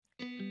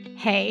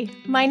Hey,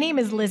 my name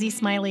is Lizzie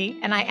Smiley,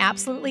 and I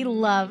absolutely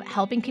love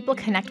helping people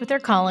connect with their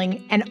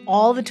calling and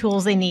all the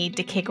tools they need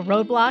to kick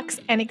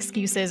roadblocks and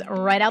excuses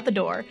right out the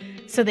door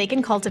so they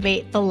can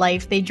cultivate the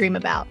life they dream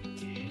about.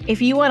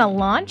 If you want to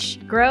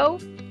launch, grow,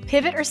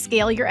 pivot, or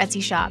scale your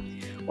Etsy shop,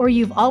 or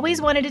you've always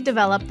wanted to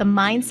develop the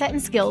mindset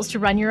and skills to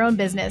run your own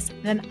business,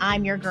 then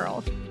I'm your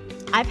girl.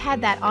 I've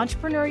had that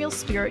entrepreneurial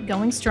spirit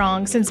going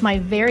strong since my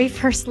very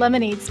first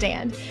lemonade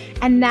stand,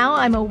 and now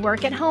I'm a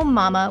work-at-home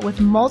mama with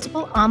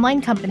multiple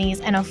online companies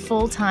and a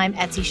full-time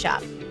Etsy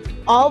shop,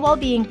 all while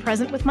being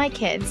present with my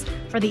kids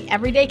for the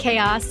everyday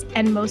chaos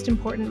and most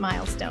important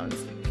milestones.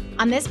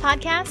 On this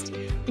podcast,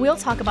 we'll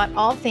talk about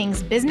all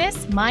things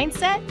business,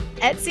 mindset,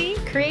 Etsy,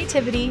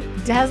 creativity,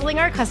 dazzling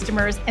our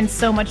customers, and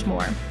so much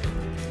more.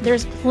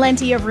 There's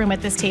plenty of room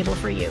at this table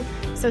for you,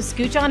 so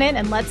scooch on in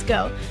and let's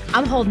go.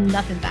 I'm holding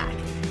nothing back.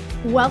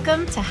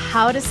 Welcome to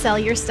How to Sell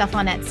Your Stuff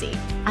on Etsy.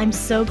 I'm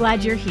so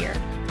glad you're here.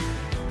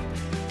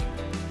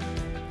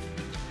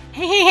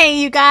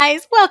 Hey, you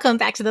guys. Welcome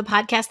back to the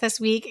podcast this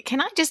week.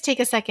 Can I just take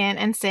a second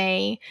and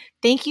say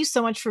thank you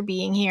so much for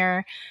being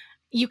here.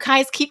 You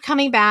guys keep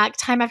coming back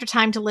time after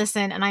time to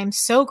listen, and I'm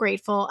so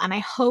grateful, and I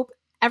hope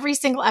every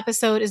single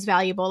episode is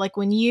valuable. Like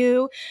when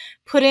you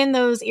put in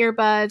those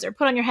earbuds or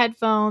put on your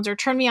headphones or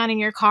turn me on in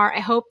your car, I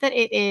hope that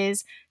it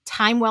is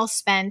time well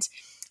spent.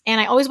 And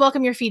I always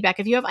welcome your feedback.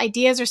 If you have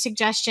ideas or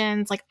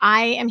suggestions, like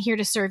I am here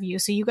to serve you.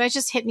 So you guys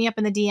just hit me up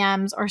in the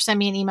DMs or send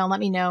me an email,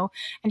 let me know.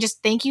 And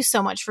just thank you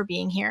so much for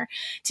being here.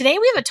 Today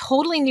we have a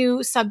totally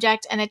new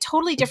subject and a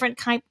totally different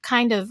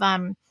kind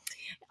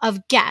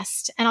of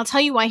guest. And I'll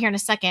tell you why here in a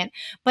second.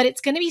 But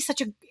it's going to be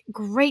such a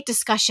great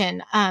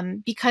discussion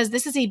because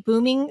this is a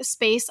booming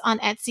space on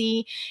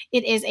Etsy.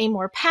 It is a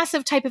more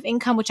passive type of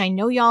income, which I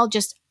know y'all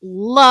just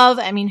love.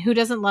 I mean, who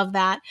doesn't love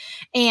that?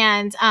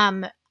 And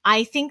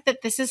I think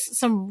that this is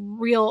some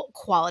real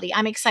quality.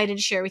 I'm excited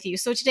to share with you.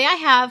 So today I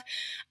have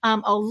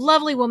a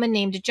lovely woman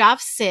named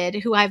Jav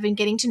Sid, who I've been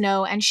getting to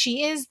know, and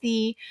she is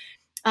the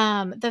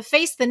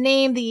face, the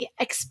name, the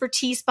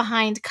expertise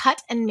behind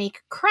Cut and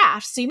Make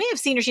Crafts. So you may have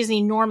seen her. She has an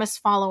enormous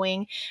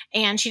following,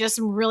 and she does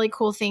some really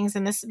cool things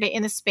in this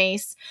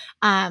space.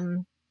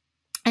 And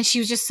she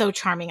was just so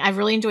charming. I've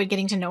really enjoyed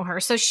getting to know her.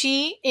 So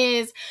she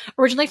is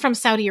originally from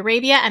Saudi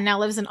Arabia and now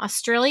lives in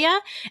Australia,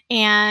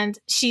 and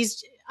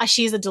she's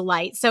a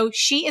delight. So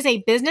she is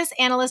a business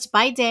analyst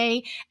by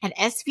day and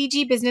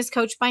SVG business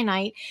coach by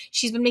night.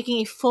 She's been making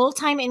a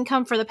full-time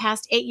income for the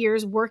past 8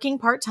 years, working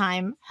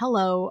part-time.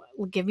 Hello,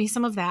 give me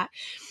some of that.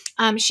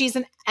 She's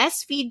an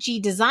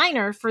SVG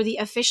designer for the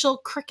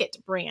official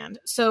Cricut brand.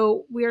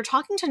 So we are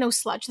talking to No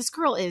Sludge. This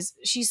girl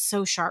she's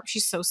so sharp.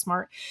 She's so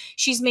smart.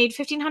 She's made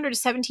 $1,500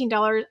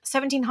 to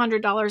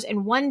 $1,700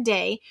 in one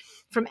day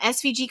from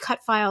SVG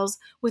cut files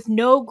with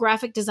no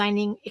graphic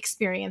designing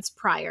experience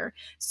prior.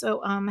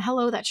 So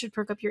hello, that should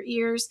perk up your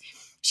ears.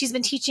 She's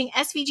been teaching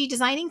SVG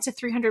designing to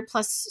 300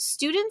 plus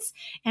students,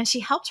 and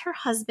she helped her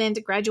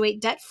husband graduate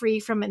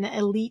debt-free from an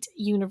elite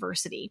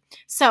university.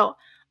 So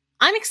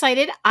I'm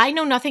excited. I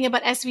know nothing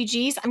about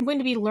SVGs. I'm going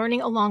to be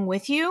learning along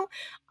with you.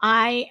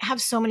 I have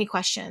so many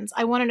questions.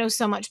 I want to know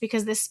so much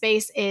because this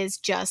space is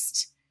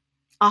just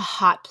a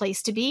hot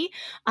place to be.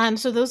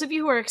 So those of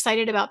you who are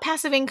excited about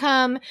passive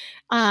income,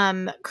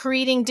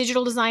 creating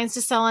digital designs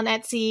to sell on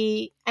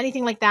Etsy,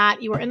 anything like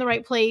that, you are in the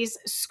right place.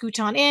 Scooch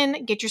on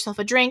in, get yourself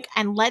a drink,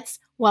 and let's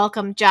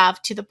welcome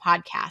Jav to the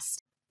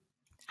podcast.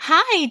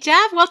 Hi,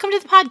 Jav. Welcome to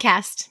the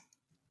podcast.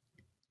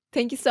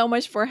 Thank you so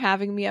much for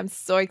having me. I'm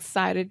so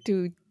excited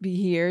to be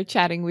here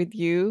chatting with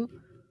you.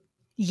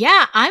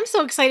 Yeah, I'm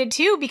so excited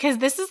too because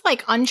this is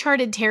like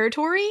uncharted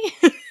territory.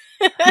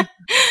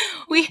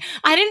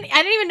 I didn't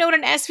even know what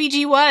an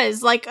SVG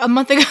was like a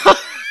month ago.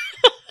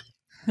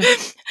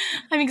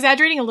 I'm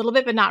exaggerating a little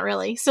bit, but not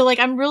really. So like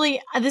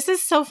this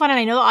is so fun, and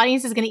I know the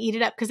audience is going to eat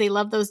it up because they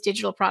love those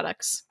digital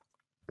products.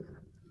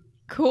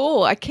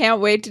 Cool. I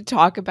can't wait to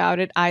talk about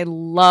it. I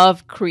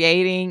love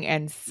creating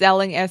and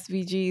selling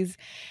SVGs.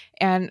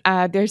 And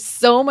there's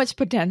so much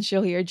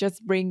potential here.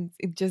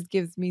 It just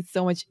gives me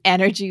so much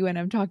energy when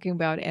I'm talking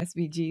about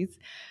SVGs.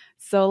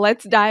 So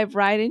let's dive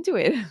right into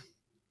it.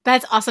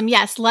 That's awesome.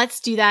 Yes, let's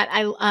do that.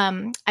 I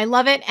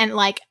love it, and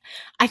like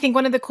I think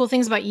one of the cool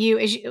things about you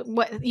is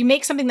you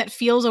make something that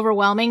feels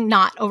overwhelming,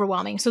 not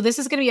overwhelming. So this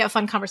is going to be a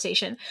fun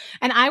conversation,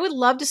 and I would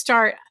love to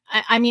start.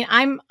 I mean,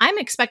 I'm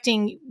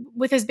expecting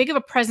with as big of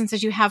a presence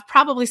as you have,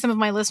 probably some of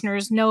my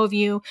listeners know of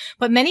you,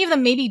 but many of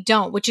them maybe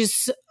don't, which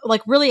is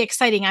like really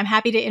exciting. I'm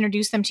happy to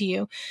introduce them to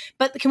you.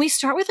 But can we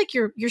start with like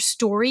your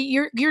story?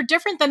 You're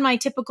different than my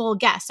typical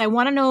guest. I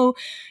want to know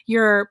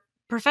your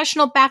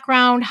professional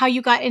background, how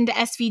you got into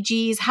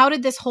SVGs. How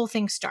did this whole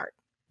thing start?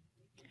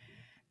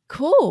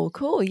 Cool.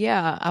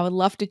 Yeah, I would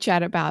love to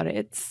chat about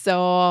it.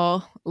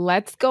 So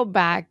let's go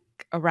back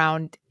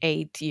around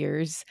 8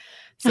 years.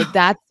 So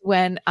that's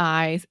when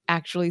I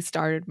actually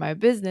started my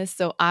business.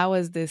 So I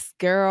was this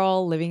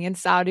girl living in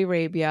Saudi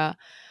Arabia,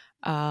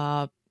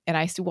 and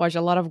I used to watch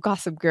a lot of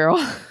Gossip Girl.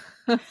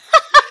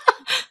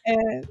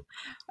 And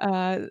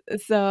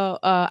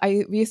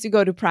we used to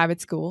go to private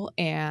school,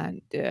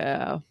 and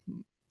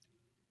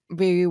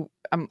we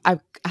I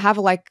have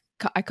like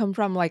I come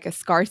from like a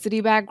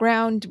scarcity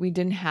background. We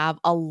didn't have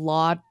a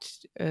lot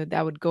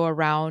that would go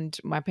around.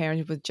 My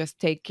parents would just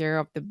take care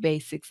of the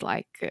basics,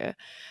 like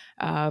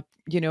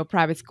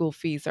private school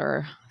fees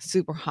are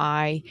super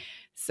high,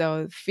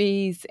 so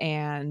fees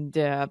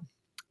and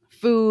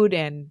food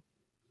and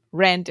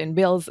rent and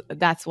bills,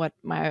 that's what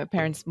my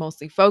parents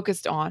mostly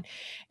focused on.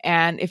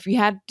 And if we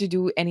had to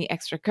do any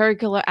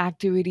extracurricular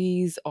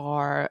activities,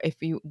 or if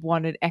we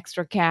wanted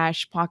extra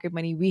cash pocket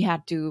money, we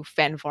had to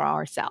fend for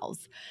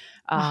ourselves.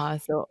 Oh,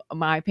 So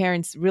my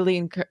parents really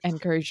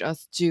encouraged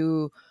us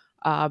to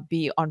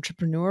be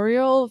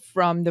entrepreneurial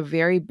from the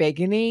very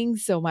beginning.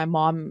 So my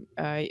mom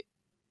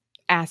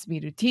asked me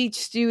to teach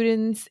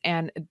students,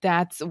 and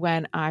that's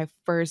when I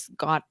first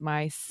got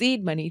my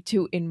seed money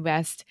to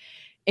invest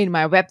in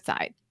my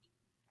website.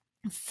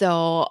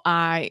 So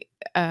I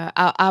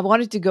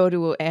wanted to go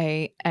to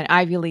a an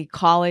Ivy League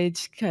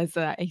college because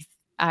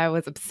I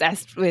was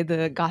obsessed with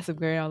the Gossip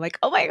Girl. I was like,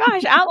 oh my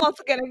gosh, I'm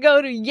also gonna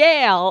go to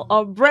Yale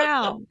or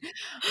Brown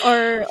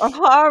or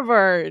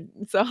Harvard.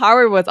 So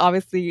Harvard was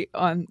obviously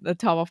on the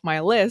top of my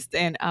list,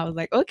 and I was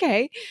like,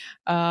 okay,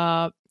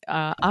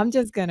 I'm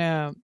just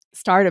gonna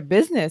start a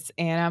business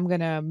and I'm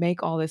gonna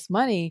make all this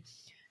money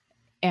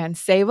and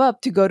save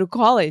up to go to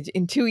college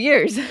in 2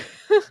 years.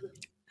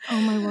 oh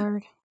my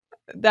word.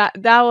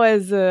 That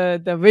was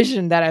the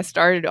vision that I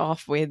started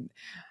off with.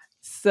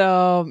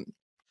 So,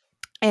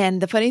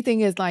 and the funny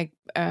thing is, like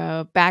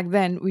back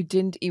then, we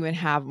didn't even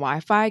have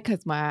Wi-Fi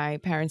because my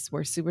parents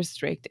were super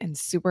strict and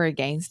super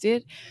against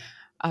it.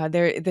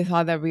 They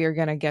thought that we were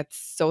gonna get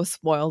so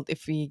spoiled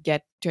if we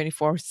get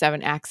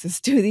 24/7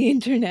 access to the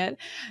internet.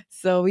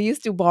 So we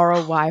used to borrow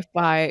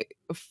Wi-Fi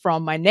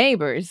from my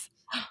neighbors,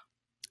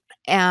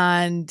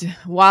 and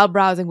while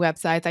browsing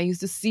websites, I used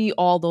to see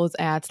all those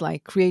ads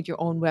like create your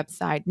own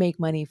website, make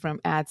money from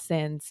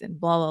AdSense, and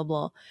blah, blah,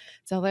 blah.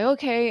 So I was like,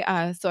 okay.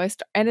 So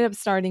ended up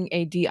starting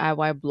a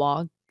DIY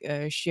blog,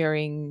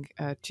 sharing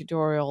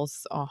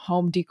tutorials,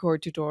 home decor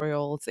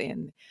tutorials,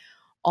 and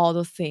all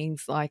those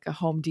things like a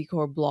home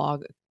decor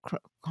blog,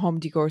 home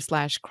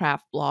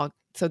decor/craft blog.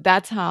 So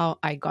that's how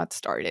I got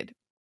started.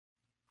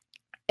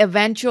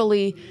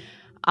 Eventually,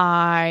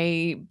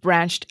 I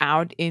branched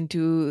out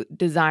into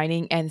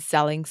designing and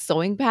selling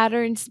sewing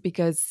patterns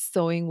because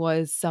sewing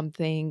was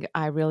something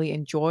I really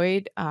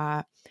enjoyed.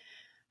 My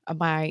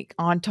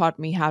aunt taught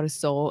me how to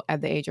sew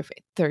at the age of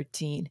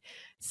 13.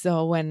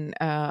 So when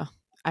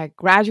I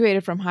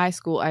graduated from high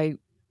school, I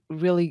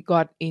really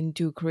got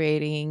into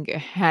creating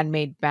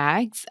handmade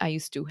bags. I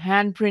used to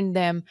hand print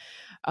them,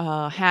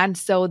 hand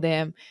sew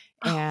them,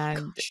 Oh my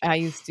and gosh. I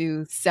used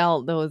to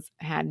sell those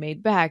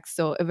handmade bags.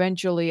 So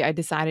eventually I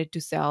decided to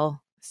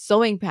sell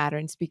sewing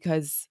patterns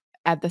because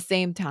at the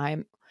same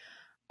time,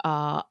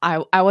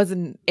 I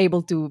wasn't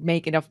able to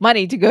make enough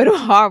money to go to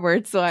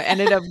Harvard. So I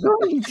ended up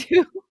going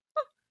to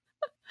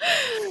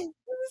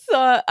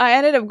so I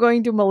ended up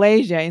going to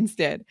Malaysia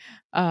instead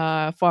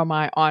for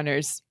my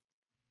honors.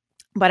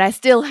 But I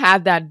still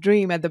had that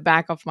dream at the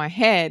back of my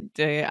head.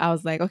 I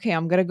was like, okay,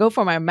 I'm gonna go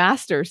for my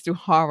master's to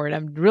Harvard.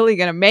 I'm really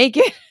gonna make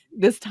it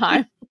this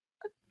time.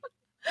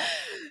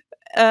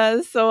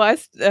 So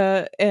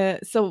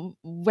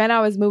when I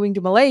was moving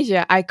to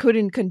Malaysia, I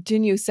couldn't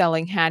continue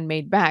selling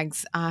handmade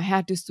bags. I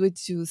had to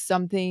switch to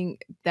something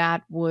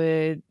that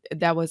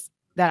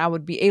I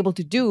would be able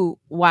to do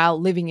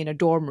while living in a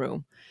dorm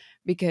room,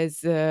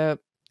 because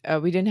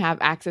we didn't have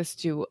access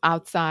to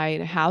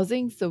outside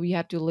housing, so we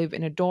had to live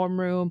in a dorm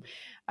room.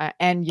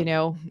 And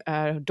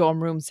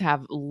dorm rooms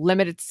have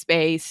limited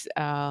space,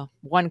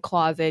 one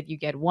closet, you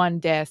get one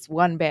desk,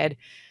 one bed,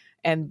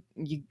 and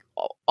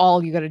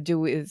all you got to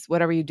do is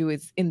whatever you do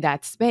is in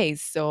that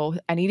space. So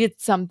I needed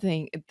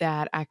something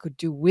that I could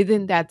do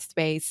within that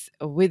space,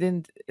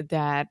 within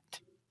that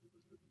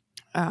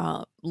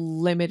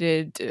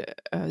limited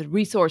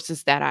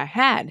resources that I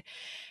had.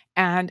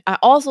 And I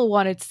also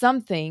wanted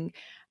something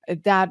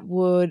that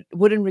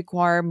wouldn't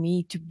require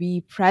me to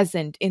be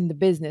present in the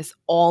business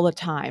all the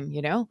time.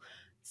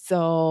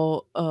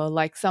 So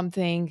like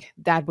something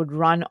that would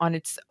run on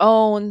its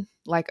own,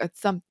 like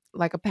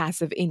a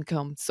passive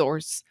income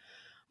source.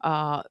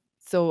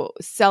 So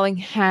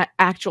selling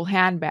actual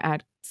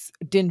handbags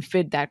didn't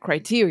fit that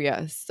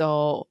criteria.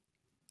 So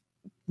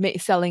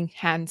selling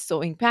hand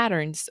sewing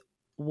patterns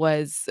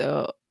was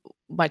a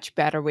much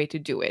better way to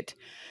do it.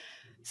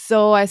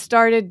 So I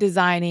started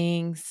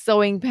designing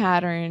sewing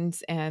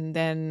patterns, and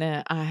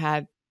then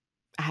I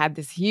had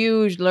this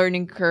huge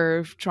learning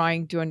curve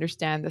trying to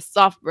understand the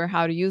software,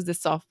 how to use the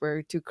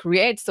software to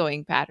create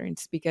sewing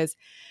patterns, because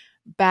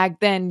back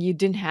then you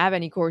didn't have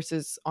any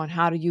courses on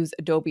how to use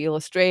Adobe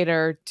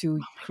Illustrator to Oh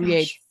my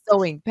create gosh.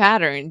 sewing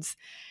patterns.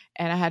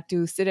 And I had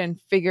to sit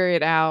and figure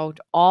it out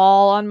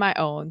all on my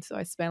own. So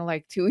I spent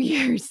like 2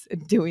 years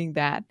doing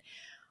that.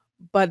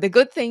 But the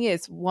good thing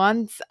is,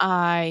 once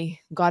I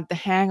got the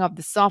hang of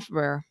the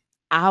software,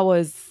 I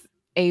was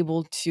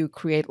able to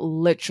create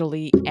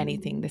literally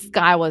anything. The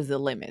sky was the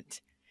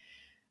limit.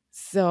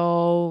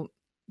 So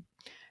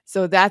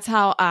So that's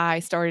how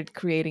I started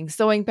creating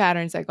sewing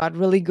patterns. I got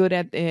really good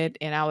at it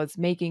and I was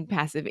making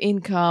passive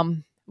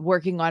income,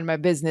 working on my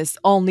business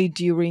only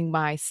during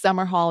my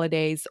summer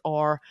holidays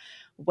or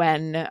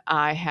when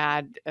I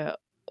had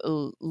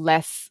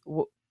less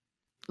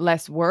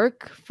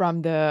work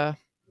from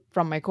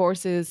my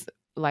courses.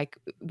 Like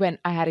when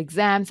I had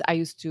exams, I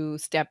used to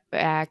step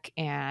back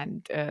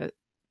and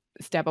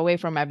step away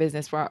from my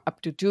business for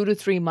up to 2 to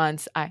 3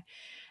 months. I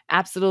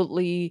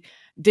absolutely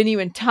didn't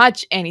even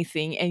touch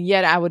anything, and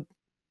yet I would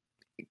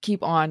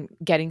keep on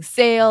getting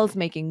sales,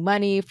 making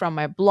money from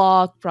my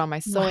blog, from my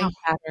Wow. sewing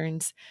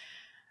patterns,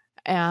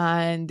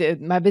 and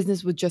my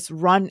business would just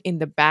run in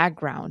the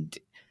background.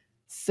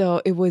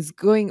 So it was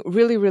going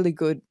really, really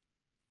good.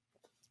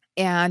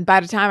 And by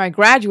the time I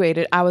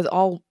graduated, I was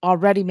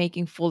already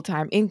making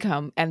full-time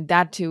income, and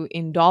that too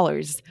in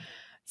dollars.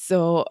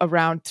 So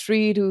around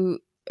three to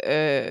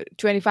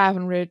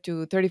 $2,500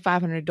 to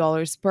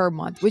 $3,500 per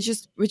month, which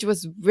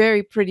was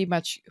very pretty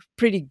much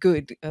pretty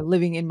good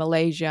living in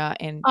Malaysia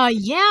and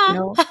you Yeah.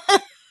 know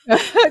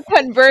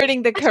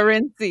converting the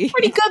currency.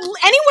 Pretty good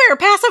anywhere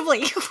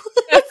passively.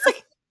 It's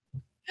like,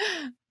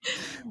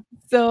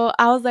 So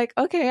I was like,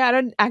 okay, I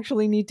don't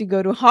actually need to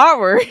go to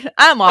Harvard.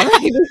 I'm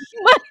already making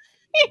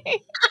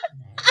money.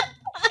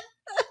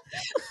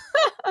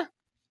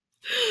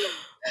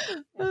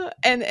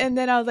 And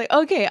then I was like,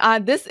 okay,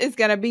 this is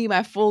gonna be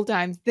my full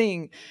time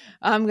thing.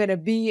 I'm gonna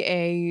be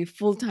a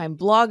full time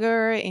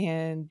blogger,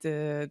 and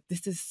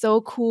this is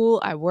so cool.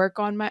 I work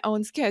on my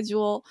own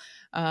schedule.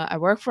 I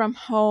work from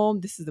home.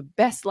 This is the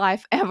best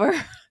life ever.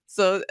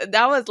 So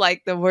that was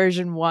like the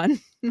version one,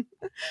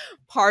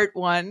 part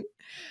one,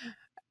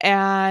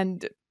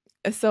 and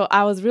so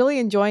I was really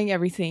enjoying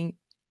everything.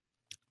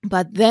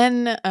 But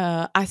then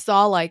I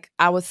saw like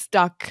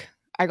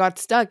I got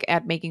stuck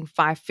at making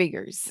five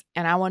figures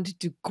and I wanted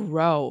to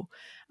grow.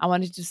 I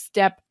wanted to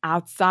step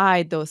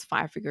outside those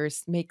five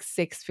figures, make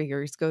six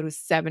figures, go to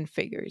seven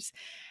figures.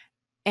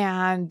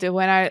 And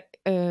when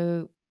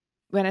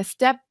I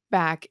stepped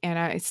back and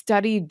I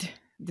studied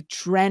the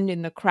trend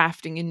in the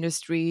crafting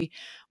industry,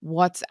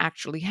 what's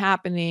actually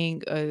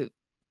happening,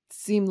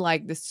 seemed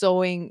like the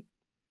sewing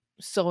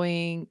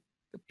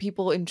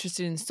people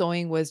interested in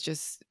sewing was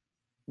just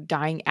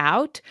dying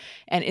out,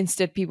 and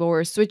instead people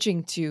were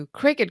switching to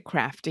cricket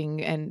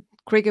crafting, and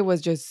cricket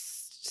was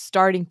just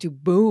starting to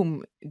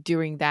boom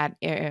during that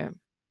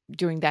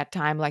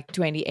time, like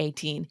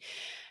 2018.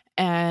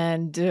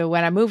 And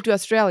when I moved to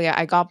Australia,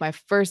 I got my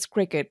first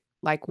cricket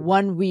like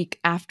 1 week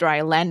after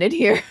I landed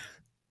here.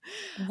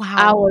 i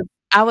wow. was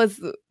I was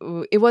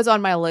it was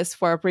on my list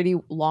for a pretty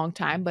long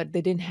time, but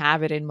they didn't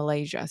have it in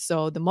Malaysia.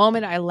 So the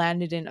moment I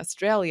landed in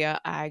Australia,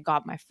 I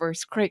got my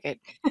first cricket.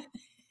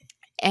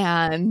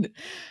 And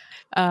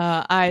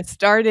I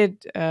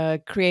started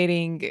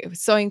creating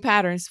sewing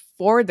patterns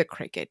for the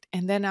Cricut,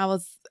 and then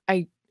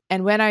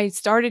and when I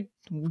started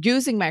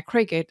using my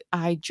Cricut,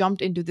 I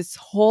jumped into this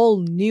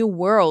whole new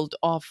world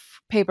of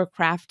paper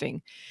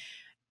crafting,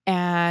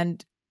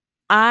 and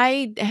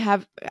I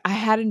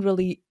hadn't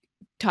really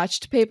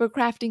touched paper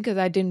crafting because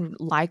I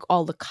didn't like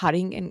all the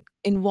cutting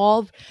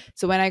involved.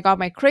 So when I got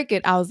my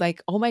Cricut, I was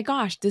like, oh my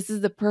gosh, this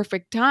is the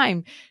perfect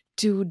time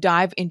to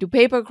dive into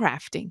paper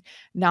crafting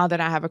now that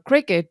I have a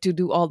Cricut to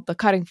do all the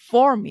cutting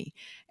for me.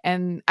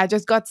 And I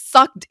just got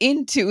sucked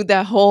into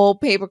the whole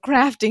paper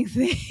crafting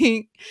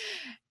thing.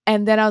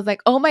 And then I was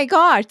like, oh my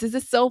gosh, this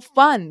is so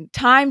fun.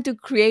 Time to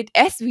create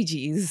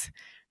SVGs.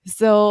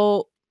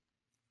 So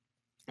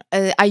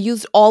I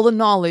used all the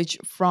knowledge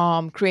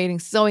from creating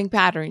sewing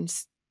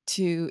patterns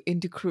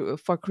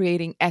for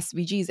creating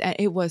SVGs, and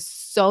it was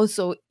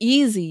so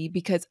easy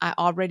because I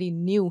already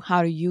knew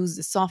how to use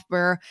the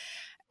software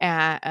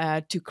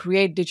to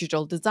create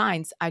digital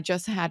designs. I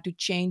just had to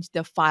change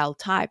the file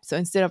type. So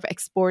instead of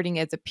exporting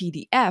as a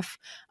PDF,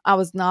 I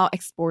was now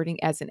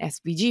exporting as an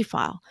SVG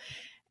file.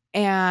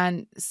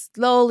 And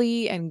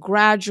slowly and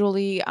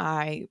gradually,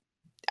 I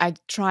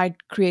tried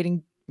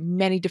creating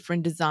many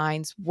different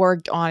designs,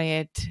 worked on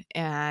it,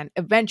 and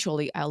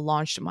eventually I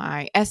launched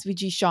my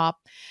SVG shop,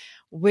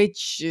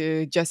 which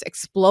just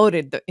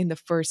exploded in the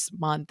first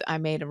month. I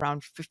made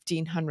around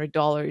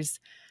 $1,500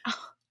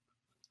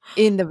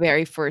 in the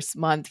very first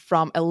month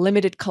from a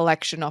limited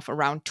collection of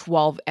around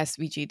 12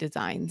 SVG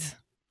designs.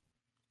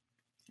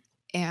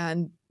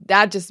 And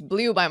that just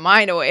blew my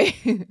mind away.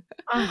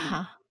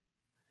 Uh-huh.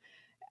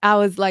 I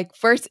was like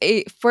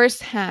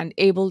firsthand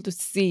able to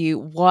see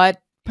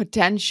what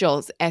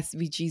potentials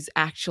SVGs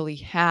actually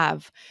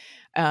have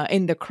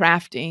in the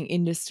crafting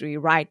industry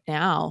right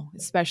now,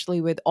 especially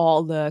with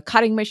all the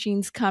cutting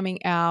machines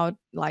coming out.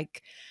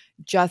 Like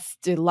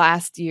just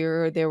last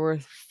year, there were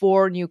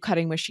 4 new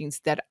cutting machines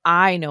that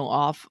I know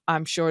of.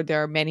 I'm sure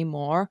there are many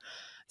more.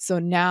 So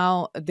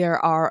now there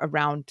are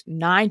around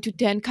 9 to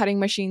 10 cutting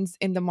machines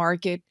in the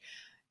market,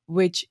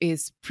 which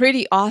is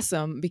pretty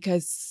awesome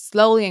because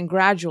slowly and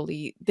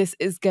gradually, this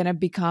is going to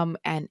become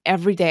an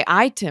everyday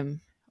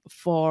item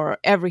for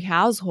every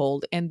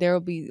household. And there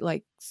will be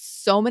like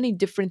so many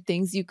different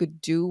things you could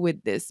do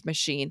with this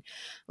machine.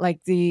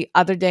 Like the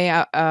other day,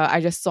 I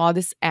just saw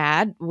this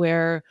ad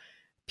where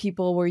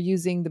people were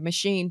using the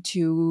machine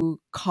to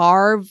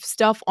carve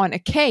stuff on a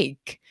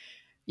cake.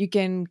 You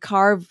can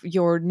carve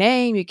your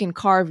name, you can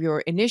carve your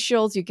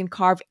initials, you can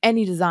carve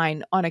any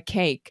design on a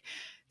cake.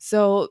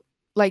 So,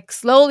 like,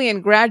 slowly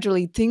and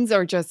gradually, things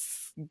are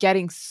just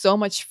getting so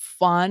much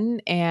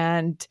fun,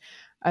 and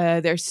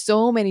there's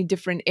so many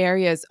different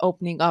areas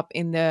opening up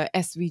in the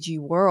SVG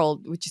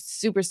world, which is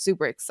super,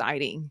 super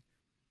exciting.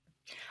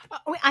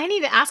 I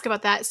need to ask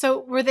about that. So,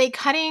 were they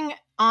cutting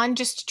on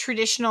just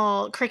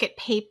traditional Cricut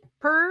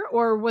paper,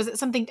 or was it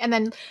something and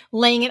then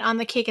laying it on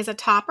the cake as a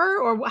topper,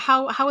 or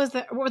how is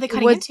that? What were they It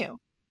cutting was into?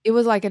 it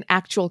was like an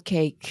actual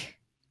cake.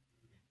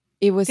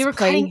 It They was were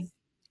cutting.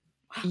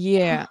 placed.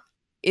 Yeah.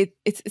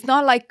 It's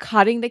not like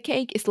cutting the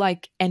cake, it's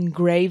like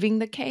engraving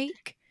the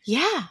cake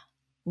Yeah,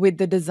 with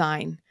the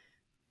design.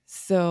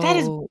 that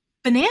is So,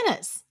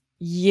 bananas.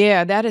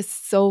 yeah, that is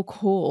so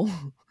cool.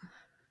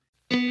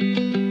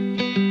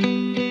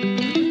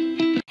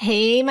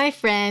 Hey, my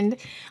friend.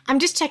 I'm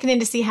just checking in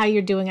to see how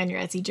you're doing on your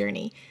Etsy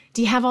journey.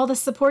 Do you have all the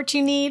support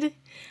you need?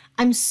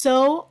 I'm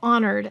so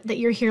honored that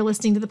you're here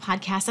listening to the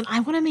podcast, and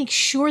I want to make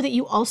sure that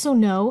you also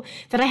know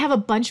that I have a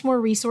bunch more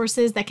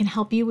resources that can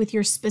help you with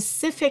your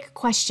specific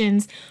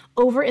questions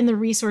over in the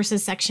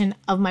resources section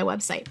of my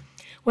website.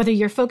 Whether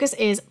your focus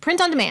is print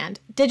on demand,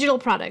 digital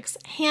products,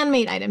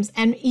 handmade items,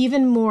 and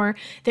even more,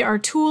 there are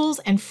tools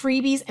and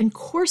freebies and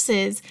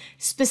courses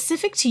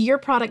specific to your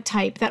product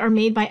type that are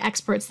made by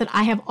experts that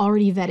I have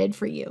already vetted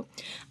for you.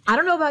 I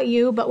don't know about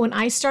you, but when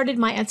I started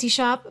my Etsy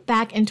shop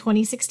back in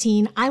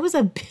 2016, I was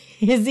a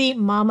busy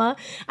mama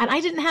and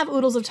I didn't have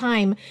oodles of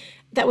time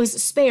that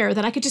was spare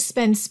that I could just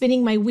spend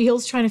spinning my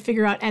wheels trying to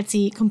figure out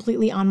Etsy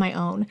completely on my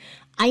own.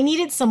 I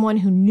needed someone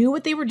who knew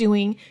what they were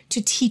doing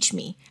to teach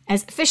me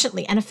as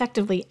efficiently and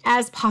effectively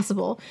as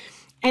possible.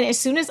 And as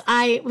soon as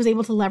I was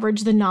able to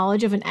leverage the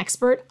knowledge of an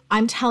expert,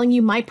 I'm telling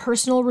you, my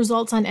personal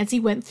results on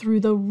Etsy went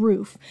through the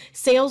roof.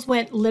 Sales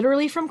went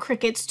literally from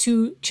crickets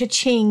to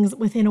cha-chings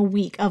within a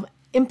week of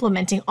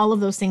implementing all of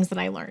those things that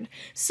I learned.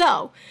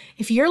 So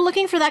if you're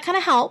looking for that kind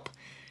of help,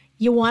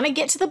 you want to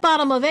get to the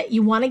bottom of it,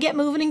 you want to get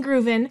moving and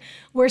grooving,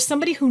 where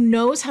somebody who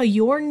knows how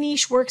your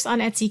niche works on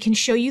Etsy can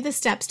show you the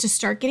steps to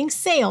start getting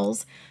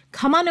sales,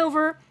 come on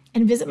over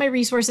and visit my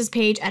resources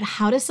page at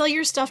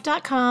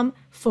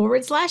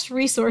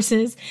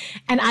howtosellyourstuff.com/resources.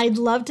 And I'd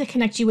love to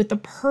connect you with the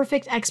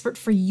perfect expert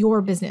for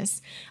your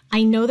business.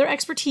 I know their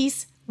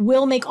expertise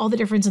will make all the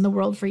difference in the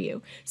world for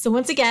you. So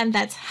once again,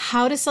 that's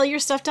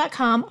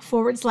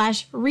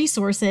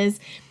howtosellyourstuff.com/resources,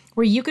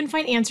 where you can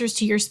find answers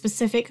to your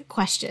specific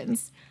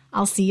questions.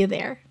 I'll see you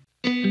there.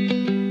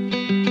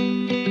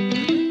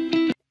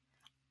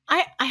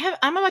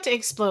 I'm about to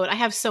explode. I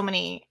have so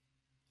many.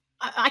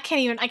 I can't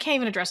even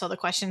address all the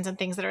questions and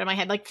things that are in my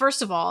head. Like,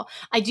 first of all,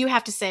 I do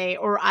have to say,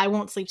 or I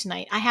won't sleep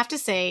tonight. I have to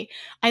say,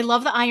 I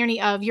love the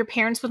irony of your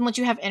parents wouldn't let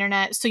you have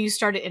internet, so you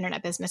started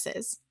internet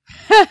businesses.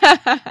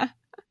 And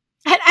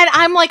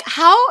I'm like,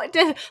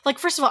 like,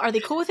 first of all, are they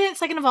cool with it?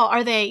 Second of all,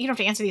 are they, you don't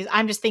have to answer these.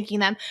 I'm just thinking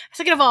them.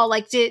 Second of all,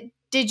 like, did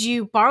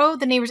you borrow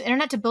the neighbor's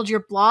internet to build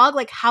your blog?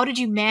 Like, how did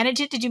you manage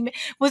it?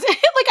 Was it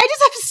like, I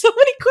just have so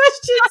many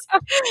questions.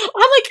 I'm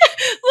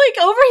like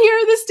over here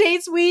in the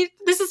States,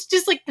 this is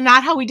just like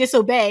not how we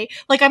disobey.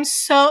 Like, I'm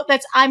so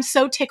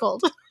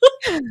tickled.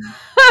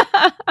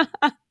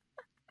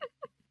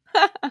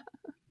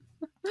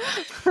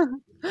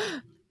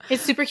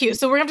 It's super cute.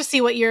 So we're gonna have to see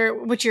what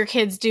your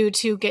kids do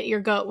to get your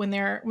goat when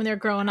they're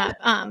growing up.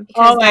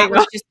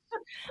 Because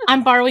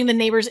I'm borrowing the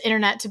neighbor's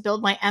internet to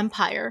build my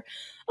empire.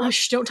 Oh,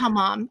 don't tell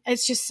mom.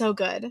 It's just so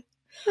good.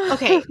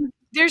 Okay,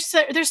 there's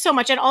so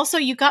much, and also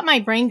you got my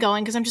brain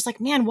going because I'm just like,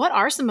 man, what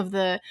are some of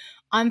the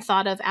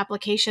unthought of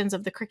applications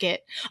of the Cricut?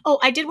 Oh,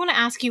 I did want to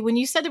ask you, when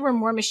you said there were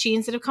more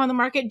machines that have come on the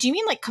market, do you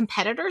mean like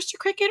competitors to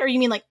Cricut, or you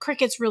mean like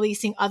Cricut's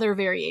releasing other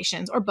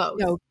variations, or both?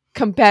 No,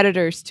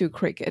 competitors to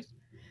Cricut,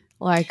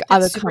 like That's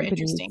other super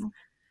companies. interesting.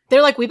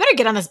 They're like, we better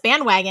get on this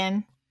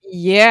bandwagon.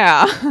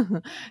 Yeah.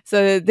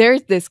 So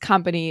there's this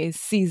company,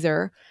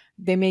 Caesar.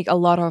 They make a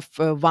lot of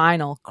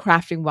vinyl,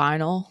 crafting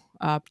vinyl,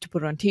 to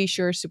put on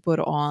t-shirts, to put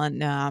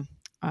on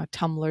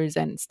tumblers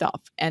and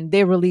stuff. And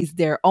they released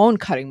their own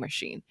cutting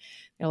machine.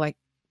 They're like,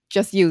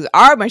 just use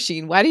our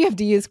machine. Why do you have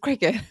to use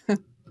Cricut?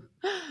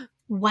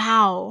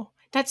 Wow.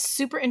 That's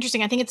super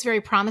interesting. I think it's very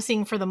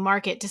promising for the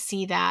market to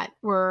see that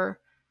we're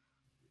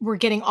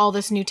getting all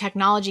this new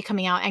technology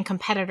coming out and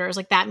competitors.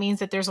 Like, that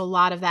means that there's a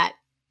lot of that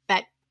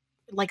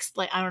like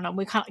I don't know,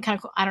 we kind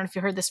of I don't know if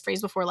you heard this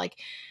phrase before, like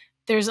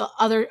there's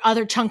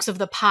other chunks of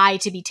the pie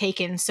to be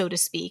taken, so to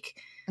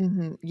speak.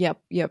 Mm-hmm.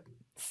 Yep.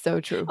 So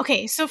true.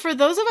 Okay, so for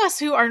those of us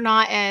who are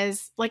not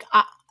as like,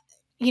 I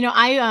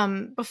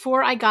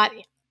before I got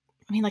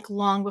I mean, like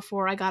long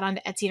before I got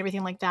onto Etsy and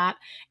everything like that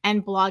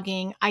and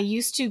blogging, I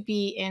used to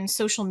be in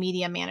social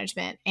media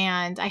management,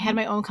 and I had Mhm.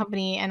 my own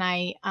company, and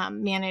I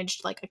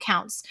managed like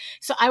accounts.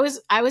 So I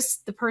was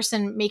the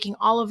person making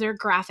all of their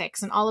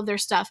graphics and all of their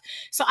stuff.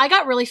 So I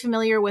got really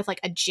familiar with like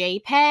a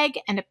JPEG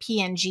and a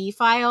PNG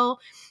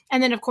file.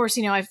 And then, of course,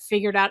 I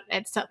figured out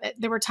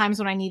there were times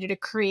when I needed to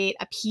create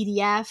a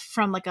PDF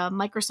from like a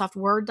Microsoft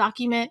Word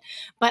document,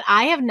 but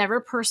I have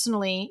never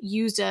personally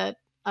used an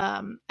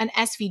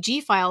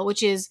SVG file,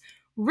 which is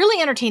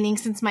really entertaining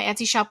since my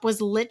Etsy shop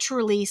was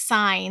literally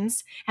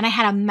signs, and I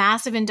had a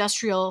massive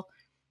industrial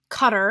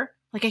cutter,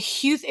 like a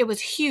huge, it was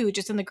huge,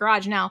 it's in the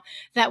garage now,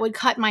 that would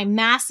cut my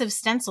massive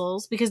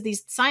stencils because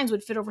these signs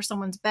would fit over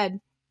someone's bed.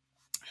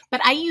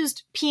 But I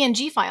used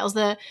PNG files,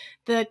 the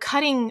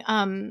cutting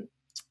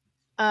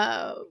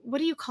what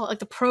do you call it, like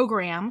the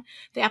program,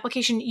 the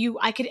application.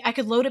 I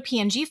could load a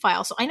PNG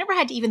file, so I never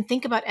had to even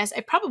think about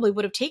I probably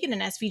would have taken an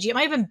SVG. It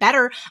might have been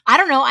better, I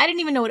don't know, I didn't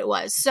even know what it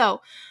was.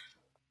 So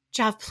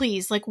Jeff,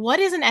 please, like,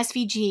 what is an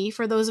SVG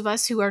for those of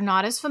us who are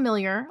not as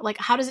familiar? Like,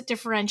 how does it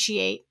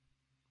differentiate?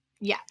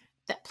 Yeah,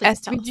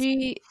 please tell us.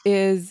 SVG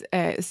is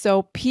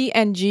so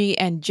PNG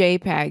and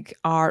JPEG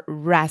are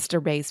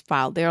raster-based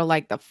file. They're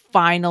like the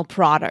final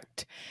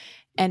product.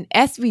 And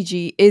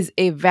SVG is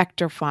a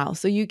vector file.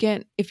 So you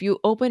can, if you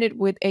open it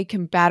with a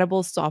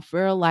compatible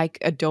software like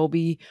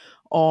Adobe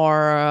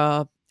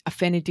or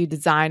Affinity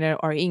Designer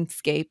or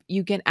Inkscape,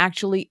 you can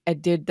actually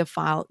edit the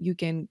file. You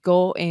can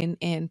go in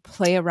and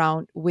play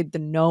around with the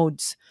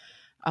nodes,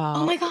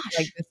 Oh my like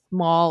gosh. the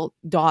small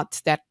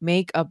dots that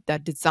make up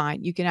that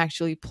design. You can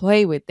actually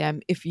play with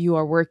them if you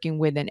are working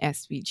with an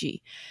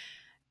SVG.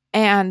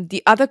 And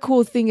the other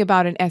cool thing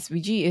about an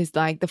SVG is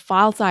like the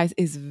file size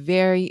is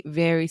very,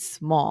 very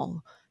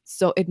small.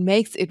 So it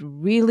makes it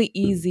really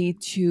easy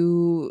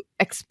to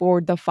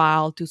export the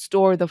file, to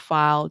store the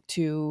file,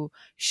 to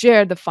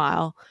share the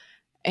file.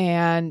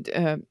 And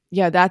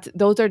yeah,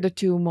 those are the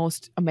two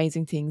most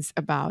amazing things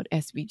about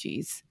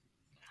SVGs.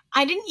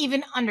 I didn't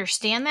even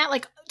understand that.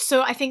 Like,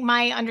 so I think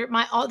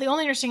the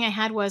only understanding I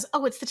had was,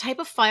 oh, it's the type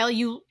of file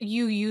you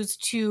use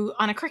to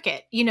on a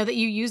Cricut. That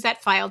you use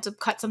that file to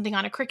cut something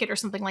on a Cricut or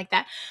something like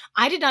that.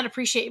 I did not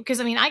appreciate, because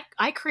I mean,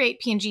 I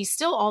create PNG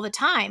still all the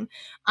time,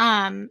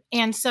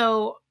 and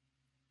so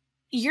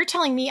you're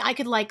telling me I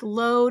could like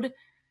if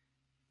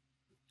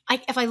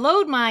I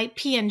load my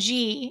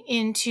PNG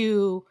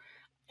into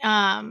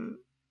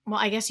well,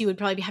 I guess you would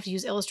probably have to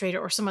use Illustrator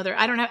or some other.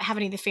 I don't have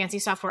any of the fancy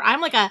software. I'm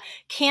like a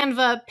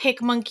Canva,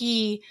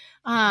 PicMonkey.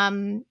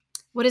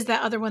 What is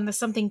that other one? The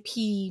something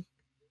P.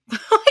 I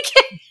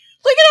can't,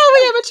 look at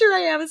how amateur I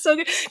am. It's so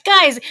good,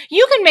 guys.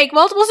 You can make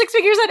multiple six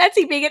figures on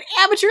Etsy being an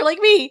amateur like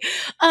me.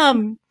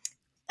 Um,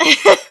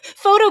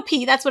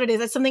 Photopea, that's what it is.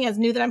 That's something that's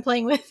new that I'm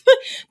playing with.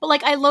 But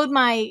like, I load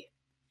my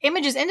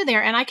images into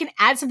there and I can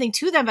add something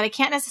to them, but I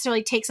can't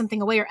necessarily take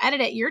something away or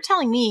edit it. You're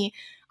telling me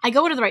I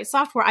go into the right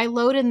software, I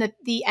load in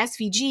the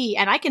SVG,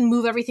 and I can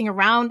move everything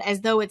around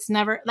as though it's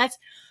never. That's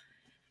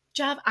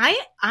job.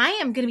 I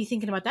am going to be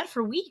thinking about that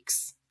for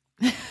weeks.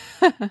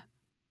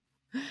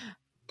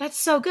 That's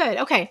so good.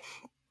 Okay.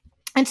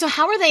 And so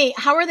how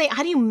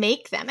do you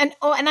make them? And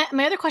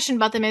my other question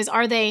about them is,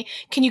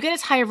 can you get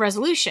as high of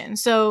resolution?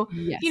 So,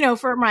 Yes.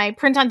 for my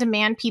print on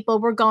demand people,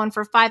 we're going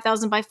for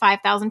 5,000 by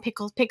 5,000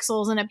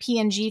 pixels in a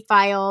PNG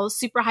file,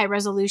 super high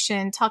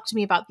resolution. Talk to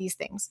me about these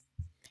things.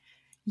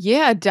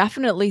 Yeah,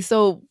 definitely.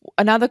 So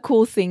another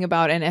cool thing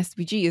about an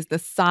SVG is the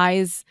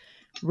size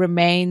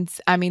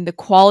the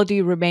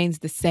quality remains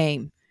the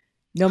same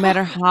no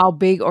matter how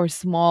big or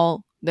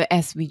small the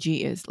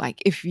SVG is.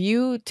 Like if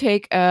you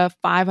take a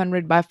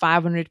 500 by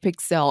 500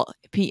 pixel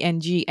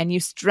PNG and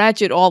you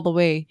stretch it all the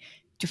way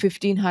to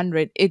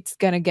 1500, it's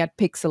going to get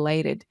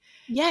pixelated.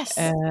 Yes.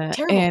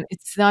 Terrible. And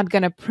it's not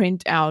going to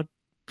print out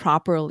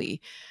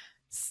properly.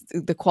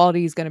 The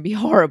quality is going to be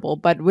horrible.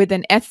 But with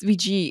an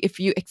SVG, if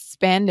you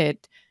expand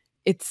it,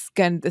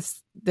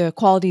 the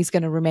quality is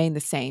going to remain the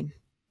same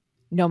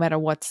no matter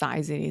what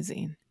size it is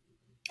in.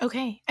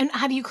 Okay. And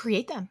how do you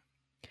create them?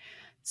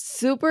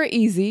 Super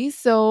easy.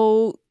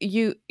 So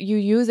you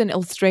use an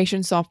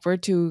illustration software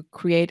to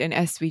create an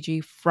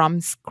SVG from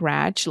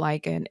scratch,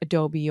 like an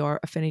Adobe or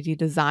Affinity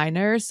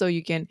Designer. So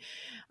you can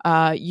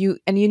you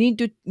need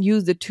to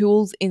use the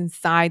tools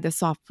inside the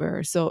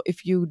software. So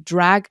if you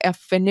drag a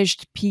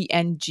finished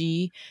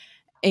PNG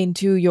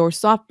into your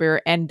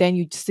software and then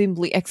you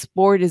simply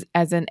export it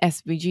as an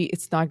SVG,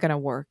 it's not gonna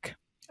work.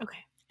 Okay.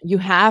 You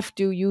have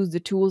to use the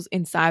tools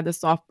inside the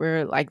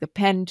software, like the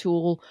pen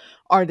tool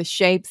or the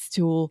shapes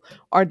tool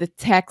or the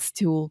text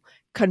tool,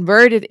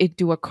 convert it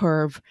into a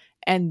curve,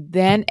 and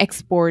then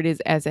export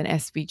it as an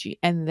SVG,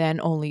 and then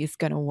only it's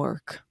going to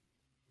work.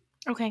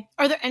 Okay.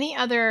 Are there any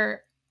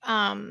other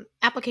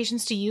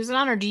applications to use it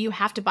on, or do you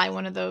have to buy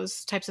one of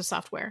those types of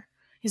software?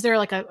 Is there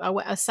like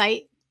a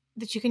site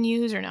that you can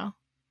use, or no?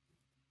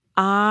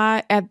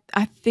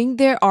 I think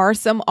there are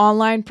some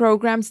online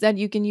programs that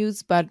you can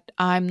use, but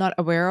I'm not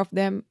aware of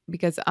them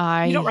because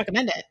You don't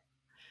recommend it.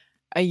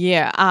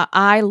 Yeah,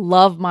 I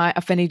love my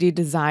Affinity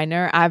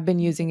Designer. I've been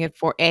using it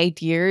for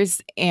 8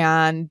 years,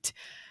 and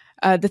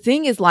the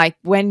thing is, like,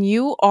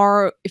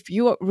 if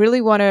you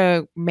really want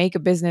to make a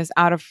business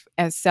out of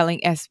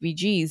selling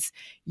SVGs,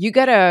 you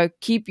gotta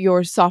keep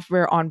your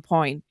software on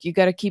point. You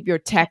gotta keep your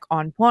Yeah. tech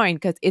on point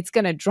because it's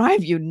gonna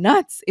drive you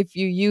nuts if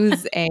you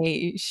use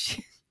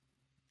if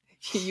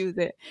you use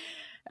it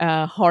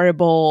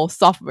horrible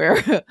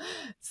software.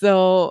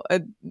 So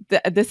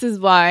this is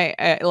why,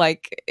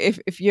 like,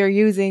 if you're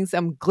using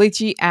some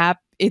glitchy app,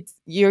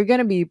 you're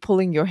gonna be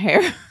pulling your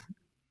hair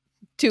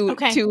two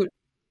Okay. two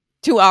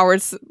 2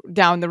 hours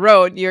down the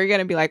road. You're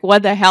gonna be like,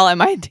 "What the hell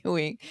am I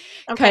doing?"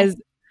 Okay.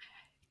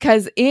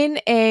 Because in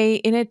a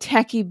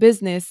techie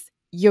business,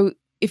 you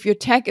if your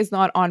tech is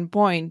not on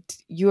point,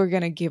 you're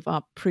gonna give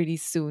up pretty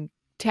soon.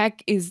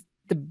 Tech is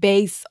the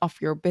base of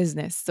your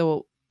business,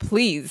 so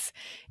please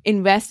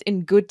invest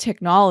in good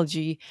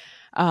technology.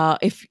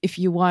 If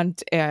you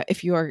want,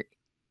 if you are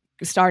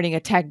starting a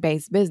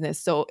tech-based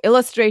business, so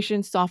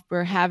illustration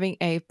software, having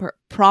a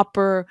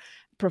proper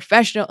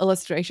professional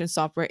illustration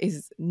software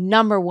is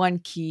number one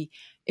key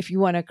if you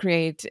want to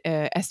create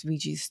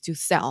SVGs to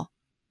sell.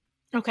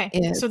 Okay.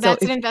 And So so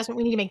that's an if investment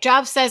we need to make.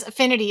 Job says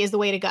Affinity is the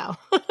way to go.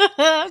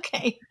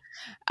 Okay.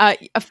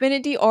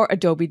 Affinity or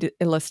Adobe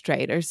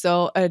Illustrator.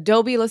 So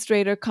Adobe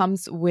Illustrator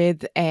comes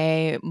with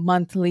a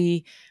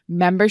monthly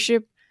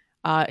membership.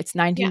 It's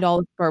Yeah.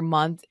 $19 per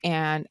month,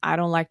 and I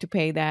don't like to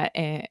pay that.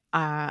 And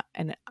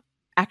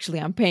actually,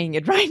 I'm paying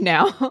it right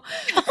now.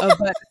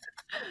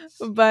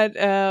 But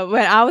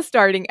when I was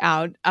starting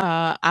out,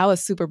 I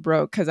was super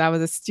broke because I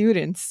was a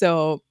student.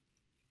 So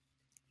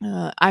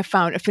I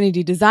found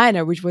Affinity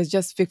Designer, which was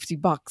just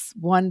 $50.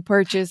 One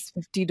purchase,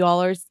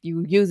 $50.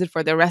 You use it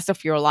for the rest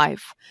of your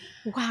life.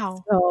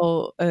 Wow.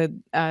 So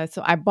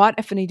I bought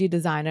Affinity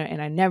Designer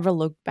and I never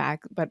looked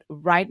back. But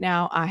right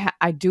now,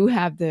 I do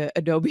have the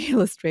Adobe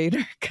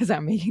Illustrator because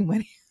I'm making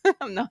money.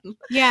 I'm not.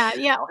 Yeah,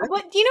 yeah.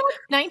 But you know what?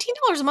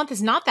 $19 a month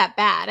is not that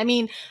bad. I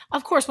mean,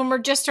 of course, when we're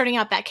just starting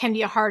out, that can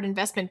be a hard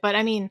investment. But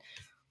I mean,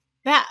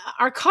 that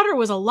our cutter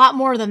was a lot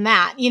more than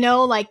that,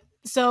 like,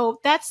 so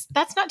that's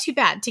not too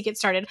bad to get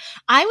started.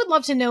 I would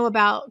love to know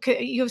about,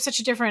 you have such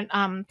a different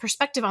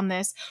perspective on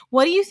this.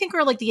 What do you think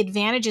are like the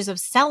advantages of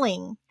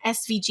selling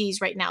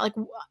SVGs right now? Like,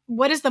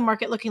 what is the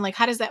market looking like?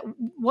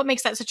 What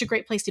makes that such a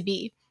great place to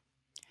be?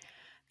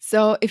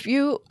 So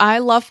I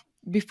love,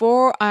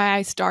 before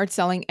I start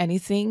selling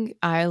anything,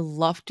 I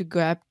love to go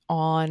up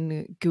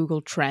on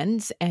Google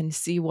Trends and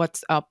see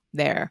what's up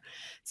there.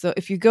 So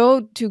if you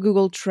go to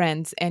Google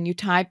Trends and you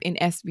type in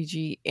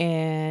SVG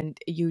and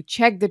you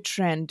check the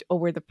trend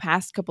over the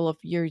past couple of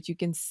years, you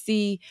can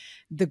see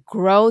the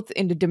growth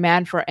in the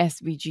demand for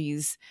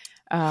SVGs.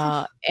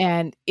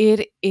 And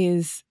it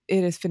is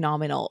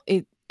phenomenal.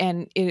 It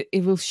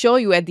will show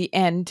you at the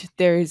end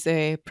there is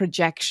a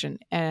projection,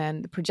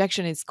 and the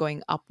projection is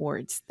going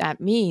upwards.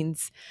 That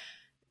means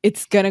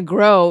it's going to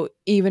grow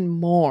even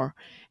more.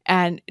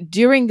 And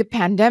during the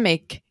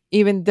pandemic,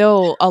 even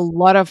though a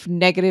lot of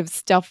negative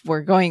stuff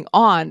were going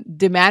on,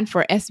 demand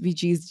for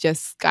SVGs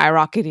just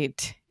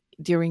skyrocketed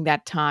during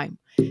that time.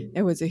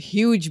 There was a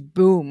huge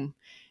boom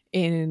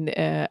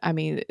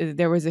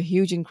there was a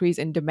huge increase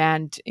in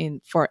demand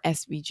in for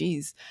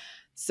SVGs.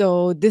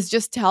 So this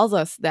just tells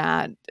us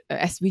that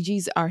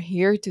SVGs are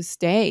here to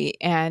stay.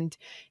 And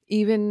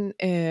even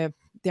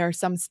there are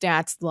some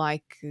stats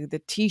like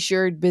the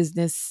t-shirt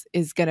business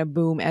is going to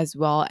boom, as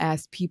well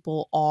as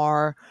people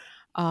are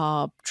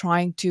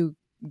trying to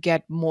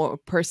get more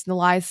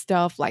personalized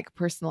stuff, like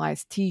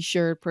personalized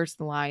t-shirt,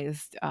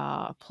 personalized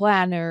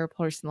planner,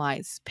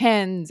 personalized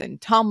pens and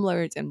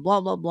tumblers and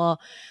blah blah blah.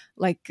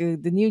 Like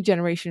the new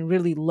generation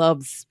really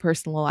loves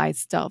personalized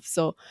stuff.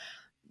 So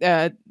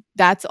uh,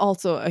 that's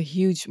also a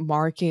huge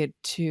market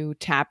to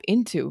tap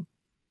into.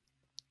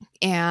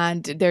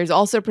 And there's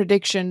also a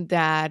prediction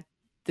that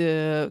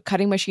the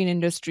cutting machine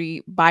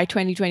industry by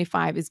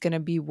 2025 is going to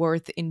be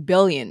worth in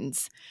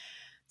billions.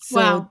 So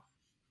Wow.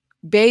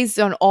 based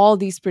on all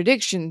these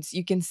predictions,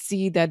 you can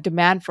see that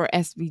demand for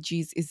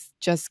SVGs is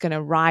just going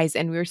to rise,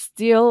 and we're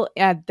still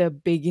at the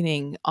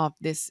beginning of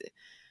this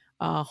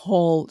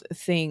whole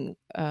thing.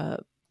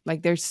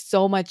 Like, there's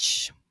so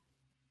much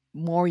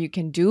more you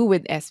can do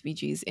with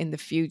SVGs in the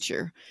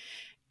future.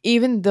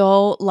 Even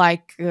though,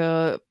 like,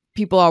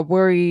 people are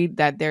worried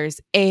that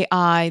there's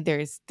AI,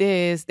 there's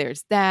this,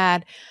 there's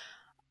that,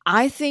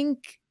 I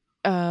think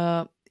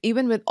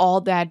even with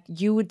all that,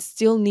 you would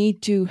still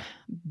need to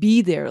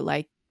be there,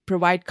 like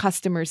provide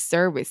customer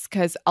service,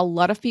 because a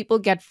lot of people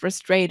get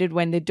frustrated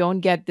when they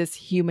don't get this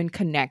human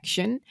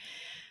connection.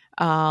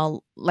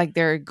 Like,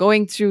 they're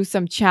going through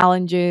some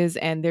challenges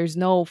and there's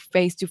no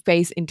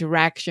face-to-face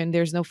interaction,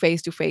 there's no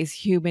face-to-face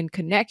human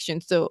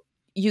connection. So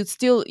you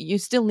still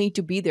need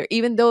to be there.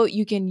 Even though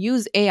you can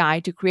use AI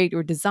to create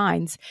your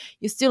designs,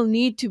 you still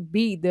need to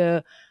be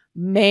the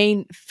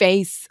main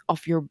face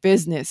of your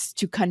business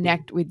to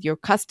connect with your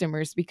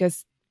customers,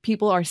 because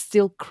people are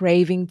still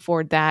craving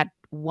for that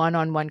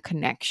one-on-one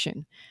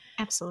connection,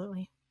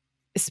 Absolutely.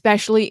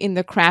 especially in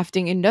the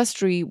crafting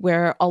industry,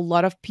 where a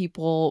lot of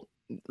people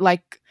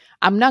like,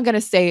 I'm not going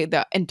to say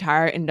the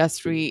entire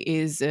industry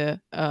is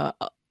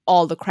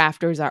all the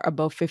crafters are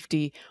above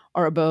 50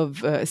 or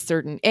above a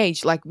certain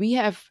age. Like, we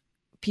have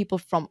people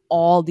from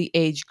all the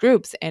age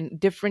groups, and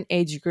different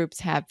age groups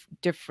have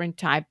different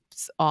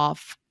types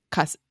of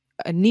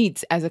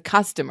needs as a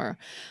customer.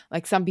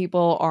 Like, some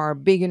people are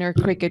beginner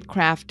cricket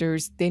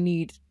crafters, they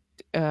need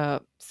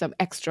some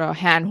extra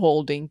hand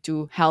holding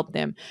to help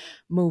them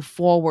move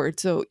forward.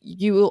 So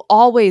you will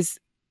always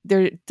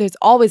there's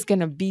always going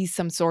to be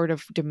some sort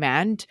of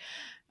demand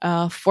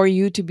for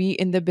you to be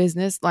in the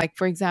business. Like,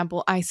 for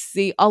example, I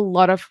see a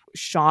lot of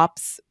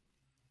shops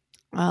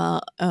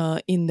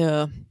in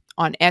the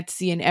on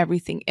Etsy and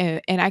everything,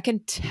 and I can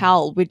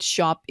tell which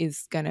shop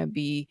is gonna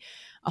be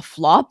a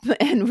flop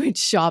and which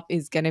shop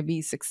is gonna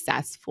be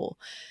successful.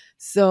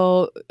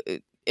 So,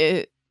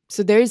 uh,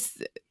 so there's,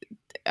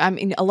 I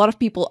mean, a lot of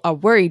people are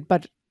worried,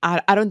 but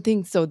I don't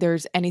think so.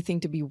 There's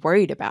anything to be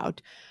worried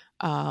about.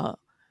 Uh,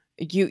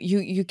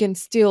 you can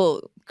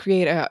still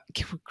create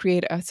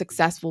a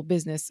successful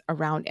business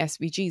around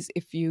SVGs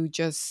if you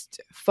just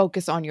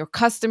focus on your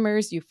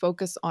customers, you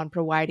focus on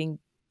providing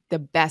the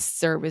best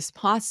service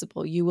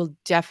possible. You will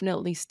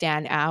definitely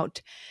stand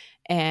out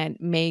and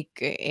make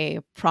a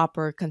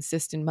proper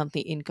consistent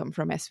monthly income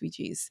from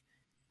SVGs.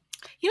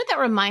 You know what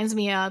that reminds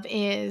me of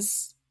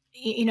is,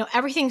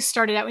 everything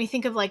started out, when you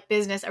think of like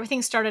business,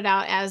 everything started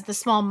out as the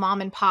small mom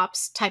and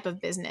pops type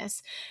of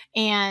business.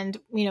 And,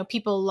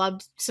 people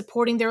loved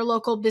supporting their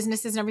local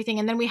businesses and everything.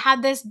 And then we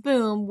had this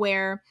boom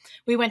where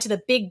we went to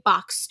the big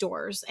box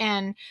stores,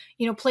 and,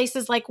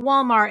 places like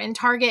Walmart and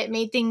Target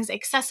made things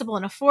accessible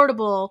and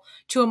affordable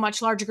to a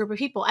much larger group of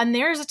people. And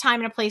there's a time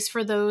and a place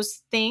for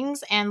those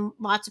things. And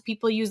lots of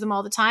people use them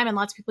all the time, and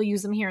lots of people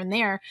use them here and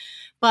there.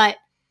 But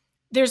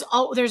there's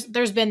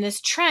been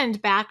this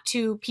trend back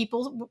to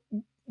people.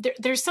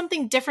 There's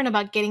something different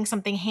about getting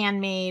something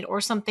handmade,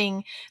 or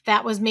something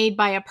that was made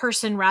by a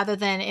person rather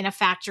than in a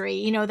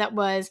factory, that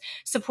was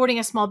supporting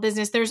a small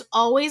business. There's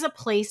always a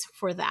place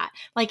for that.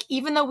 Like,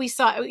 even though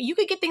you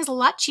could get things a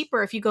lot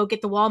cheaper if you go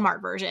get the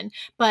Walmart version,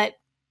 but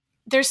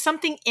there's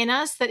something in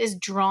us that is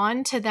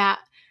drawn to that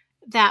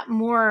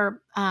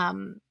more,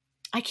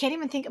 I can't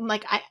even think.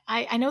 Like,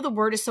 I know the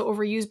word is so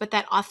overused, but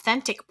that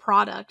authentic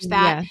product,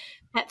 Yeah.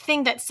 that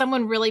thing that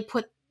someone really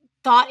put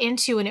thought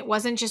into, and it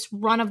wasn't just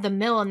run of the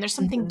mill, and there's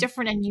something Mhm.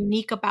 different and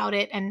unique about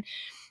it. And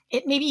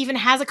it maybe even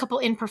has a couple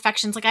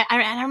imperfections. Like,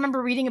 I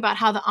remember reading about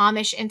how the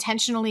Amish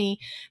intentionally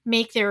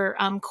make their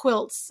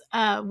quilts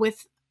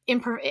with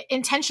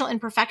intentional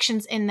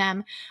imperfections in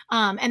them.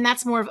 And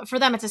that's more of, for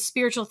them, it's a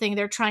spiritual thing.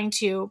 They're trying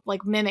to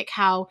like mimic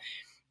how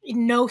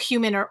no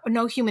human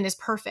is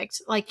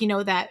perfect, like,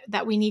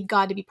 that we need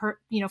God to be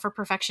for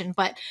perfection.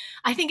 But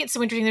I think it's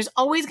so interesting. There's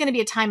always going to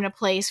be a time and a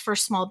place for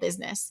small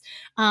business.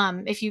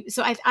 If you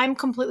so I'm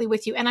completely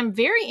with you, and I'm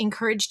very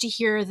encouraged to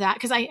hear that,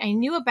 because I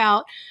knew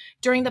about,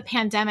 during the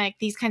pandemic,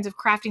 these kinds of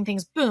crafting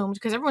things boomed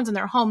because everyone's in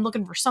their home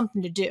looking for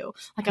something to do.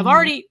 Like, I've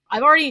Mhm.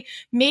 already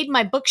made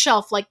my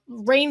bookshelf like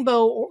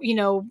rainbow,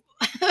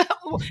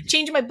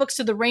 changing my books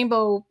to the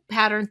rainbow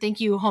pattern,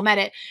 thank you, Home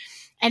Edit,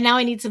 and now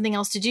I need something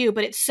else to do.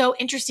 But it's so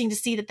interesting to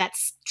see that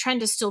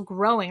trend is still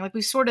growing. Like,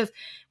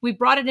 we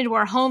brought it into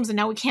our homes, and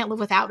now we can't live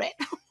without it.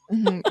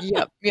 Mhm.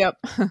 Yep. Yep.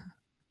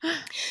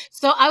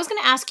 So I was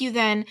going to ask you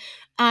then,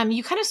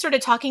 you kind of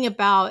started talking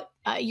about,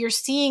 you're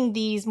seeing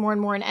these more and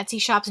more in Etsy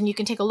shops, and you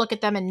can take a look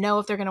at them and know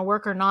if they're going to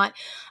work or not.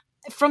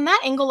 From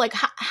that angle, like,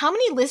 how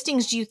many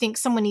listings do you think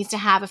someone needs to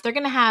have if they're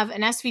going to have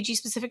an SVG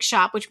specific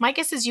shop? Which my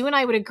guess is you and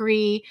I would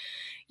agree,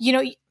 you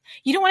know,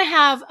 you don't want to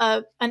have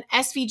an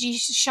SVG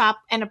shop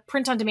and a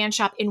print on demand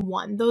shop in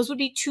one. Those would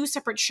be two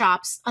separate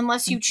shops,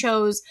 unless you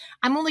chose,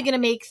 I'm only going to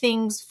make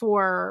things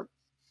for,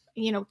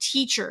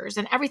 teachers,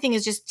 and everything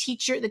is just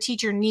the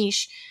teacher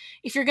niche.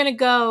 If you're going to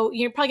go,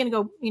 you're probably going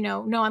to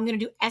go, no, I'm going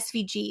to do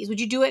SVGs. Would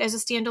you do it as a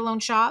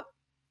standalone shop?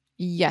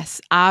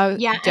 Yes, I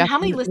Yeah. And how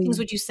many listings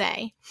definitely. would you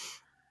say?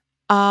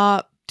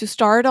 To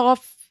start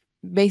off,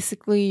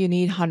 basically, you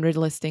need 100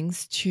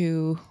 listings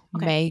to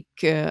Okay.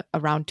 make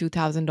around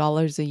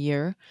 $2,000 a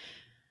year,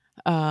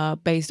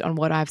 based on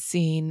what I've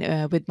seen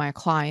with my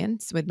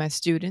clients, with my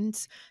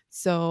students.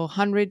 So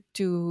 100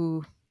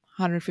 to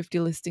 150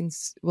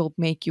 listings will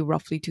make you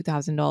roughly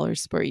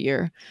 $2,000 per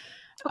year.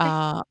 Okay.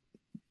 Uh,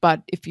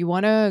 but if you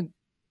want to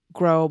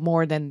grow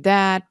more than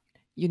that,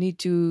 you need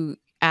to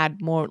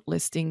add more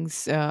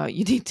listings.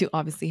 You need to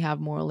obviously have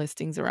more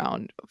listings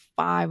around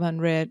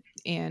 500,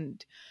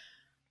 and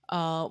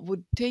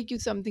would take you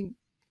something,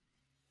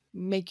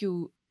 make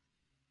you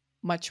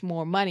much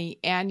more money.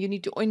 And you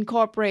need to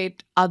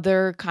incorporate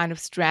other kind of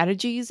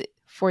strategies.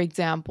 For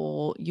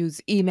example,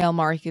 use email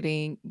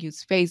marketing,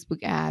 use Facebook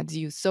ads,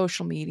 use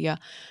social media.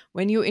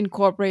 When you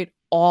incorporate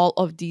all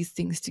of these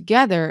things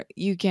together,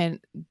 you can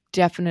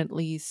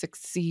definitely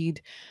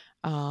succeed,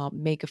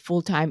 make a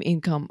full-time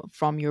income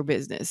from your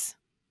business.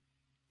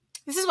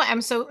 This is why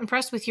I'm so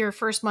impressed with your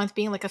first month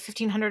being like a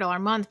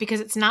 $1,500 month,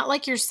 because it's not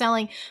like you're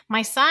selling.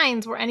 My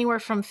signs were anywhere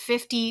from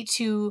 50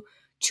 to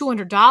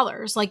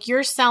 $200. Like,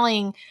 you're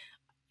selling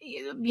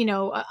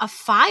a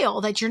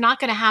file that you're not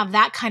going to have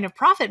that kind of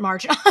profit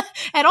margin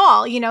at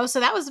all, so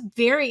that was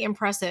very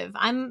impressive.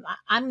 I'm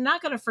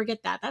not going to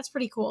forget that. That's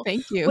pretty cool.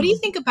 Thank What do you you.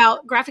 think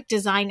about graphic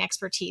design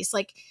expertise?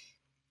 Like,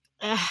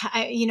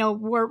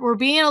 we're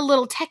being a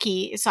little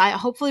techie, so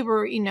hopefully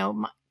we're,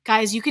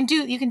 guys, you can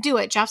do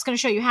it. Jeff's going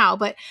to show you how,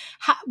 but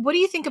what do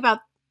you think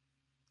about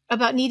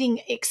needing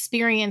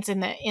experience in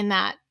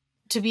that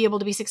to be able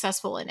to be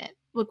successful in it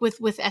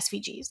with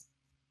SVGs?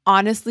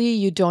 Honestly,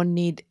 you don't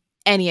need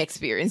any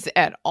experience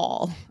at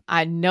all.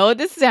 I know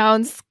this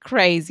sounds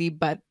crazy,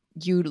 but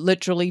you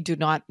literally do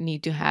not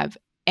need to have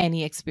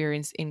any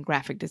experience in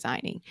graphic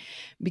designing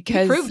You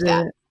because proved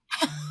that.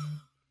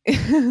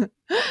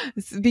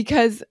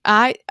 because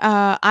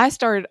I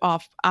started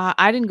off.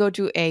 I didn't go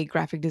to a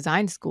graphic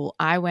design school.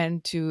 I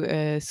went to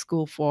a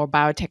school for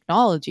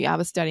biotechnology. I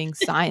was studying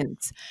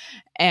science,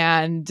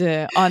 and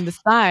on the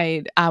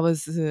side, I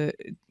was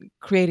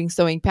creating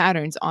sewing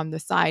patterns on the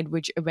side,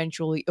 which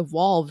eventually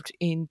evolved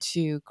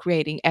into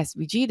creating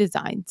SVG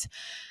designs.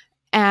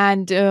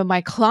 And my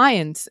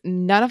clients,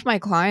 none of my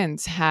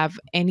clients have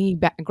any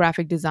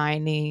graphic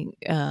designing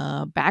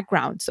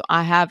background. So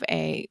I have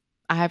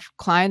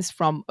clients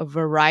from a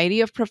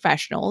variety of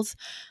professionals.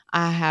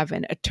 I have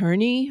an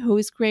attorney who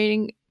is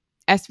creating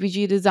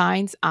SVG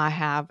designs. I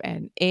have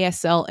an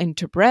ASL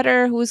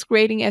interpreter who is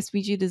creating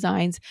SVG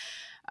designs.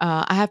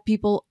 I have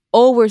people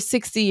over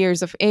 60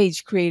 years of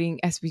age creating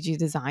SVG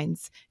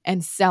designs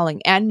and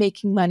selling and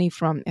making money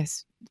from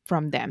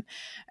them.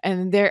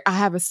 And there I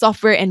have a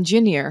software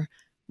engineer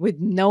with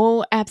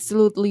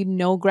absolutely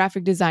no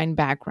graphic design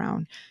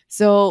background.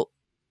 So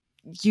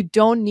you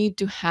don't need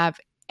to have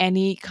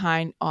any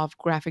kind of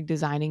graphic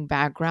designing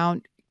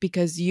background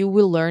because you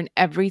will learn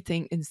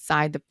everything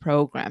inside the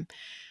program.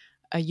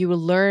 You will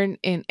learn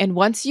and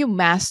once you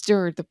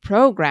master the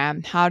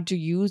program, how to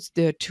use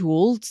the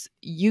tools,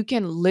 you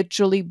can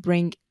literally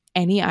bring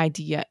any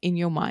idea in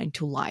your mind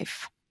to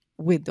life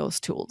with those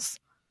tools.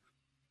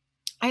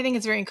 I think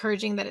it's very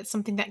encouraging that it's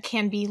something that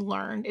can be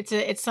learned.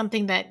 It's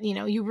something that,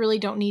 you really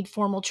don't need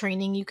formal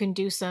training. You can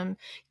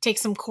take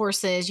some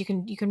courses. You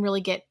can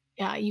really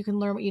you can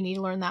learn what you need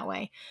to learn that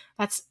way.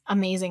 That's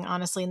amazing,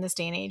 honestly, in this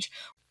day and age.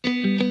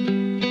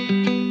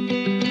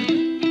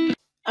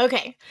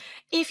 Okay,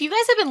 if you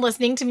guys have been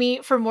listening to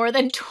me for more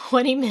than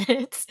 20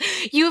 minutes,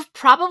 you've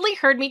probably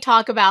heard me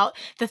talk about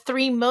the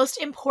 3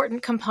 most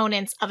important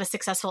components of a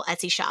successful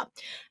Etsy shop.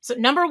 So,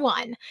 number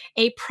 1,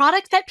 a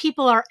product that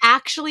people are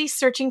actually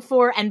searching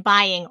for and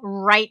buying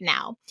right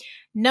now.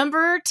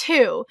 Number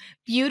 2,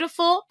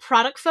 beautiful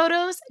product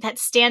photos that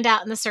stand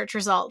out in the search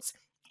results.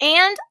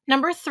 And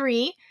number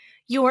 3,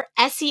 your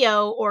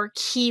SEO or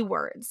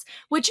keywords,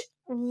 which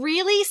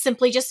really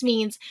simply just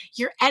means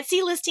your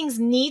Etsy listings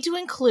need to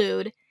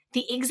include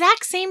the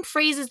exact same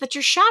phrases that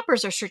your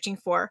shoppers are searching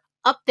for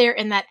up there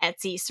in that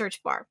Etsy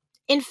search bar.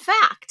 In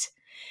fact,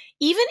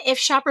 even if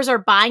shoppers are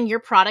buying your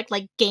product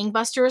like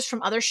gangbusters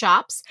from other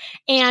shops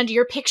and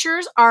your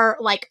pictures are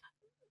like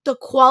the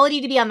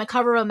quality to be on the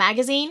cover of a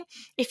magazine,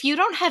 if you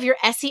don't have your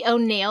SEO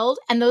nailed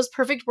and those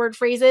perfect word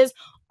phrases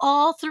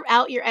all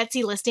throughout your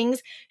Etsy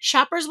listings,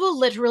 shoppers will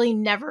literally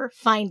never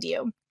find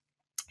you.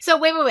 So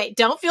wait.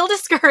 Don't feel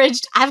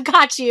discouraged. I've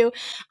got you.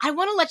 I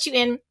want to let you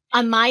in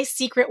on my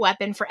secret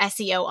weapon for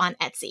SEO on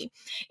Etsy.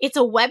 It's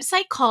a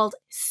website called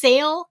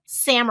Sale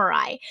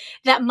Samurai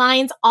that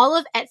mines all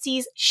of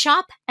Etsy's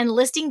shop and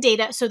listing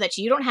data so that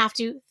you don't have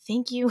to.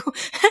 Thank you.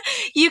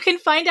 You can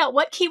find out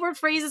what keyword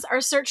phrases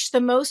are searched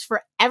the most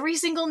for every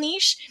single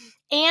niche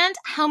and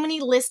how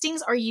many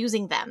listings are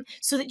using them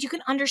so that you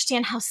can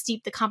understand how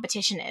steep the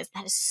competition is.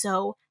 That is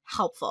so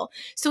helpful.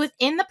 So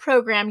within the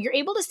program, you're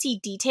able to see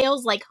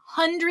details like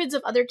hundreds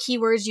of other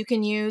keywords you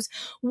can use,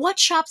 what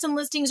shops and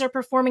listings are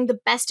performing the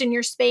best in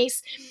your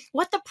space,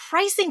 what the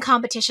pricing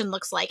competition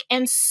looks like,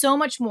 and so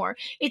much more.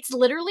 It's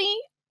literally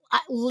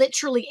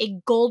a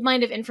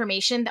goldmine of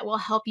information that will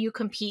help you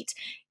compete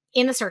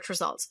in the search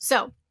results.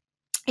 So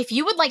if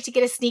you would like to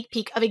get a sneak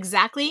peek of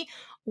exactly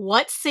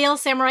what Sale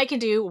Samurai can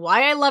do,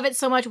 why I love it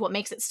so much, what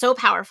makes it so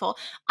powerful,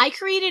 I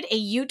created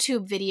a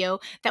YouTube video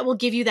that will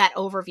give you that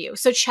overview.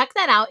 So check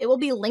that out. It will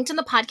be linked in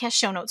the podcast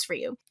show notes for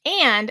you.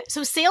 And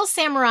so Sale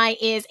Samurai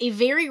is a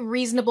very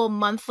reasonable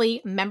monthly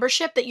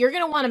membership that you're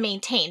going to want to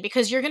maintain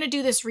because you're going to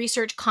do this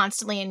research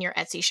constantly in your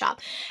Etsy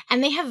shop.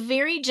 And they have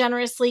very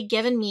generously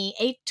given me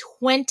a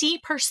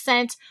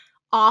 20%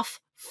 off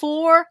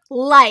for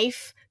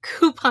life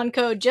coupon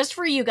code just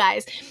for you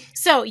guys.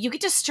 So you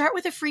get to start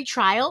with a free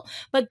trial,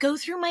 but go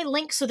through my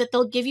link so that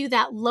they'll give you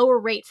that lower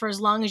rate for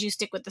as long as you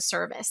stick with the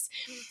service.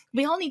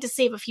 We all need to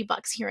save a few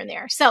bucks here and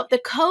there. So the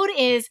code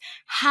is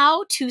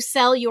how to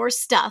sell your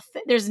stuff.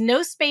 There's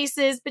no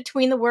spaces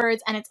between the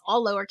words and it's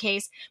all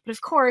lowercase. But of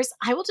course,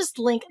 I will just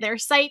link their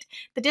site,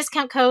 the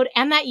discount code,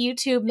 and that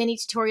YouTube mini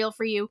tutorial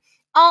for you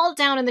all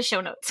down in the show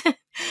notes.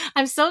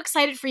 I'm so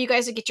excited for you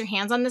guys to get your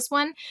hands on this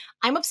one.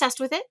 I'm obsessed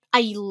with it.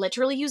 I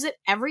literally use it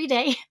every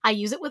day. I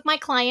use it with my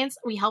clients.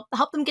 We help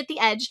them get the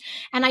edge.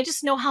 And I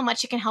just know how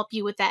much it can help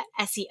you with that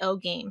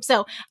SEO game.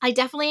 So I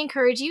definitely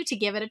encourage you to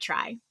give it a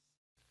try.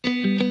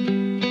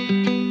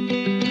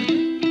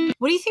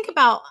 What do you think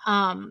about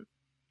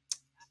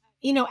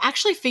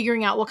actually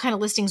figuring out what kind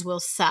of listings will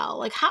sell?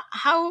 Like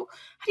how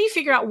do you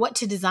figure out what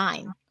to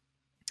design?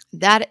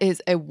 That is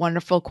a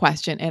wonderful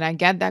question, and I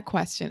get that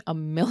question a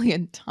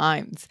million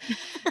times.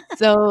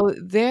 So,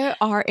 there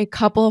are a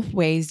couple of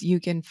ways you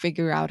can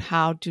figure out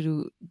how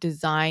to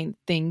design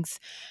things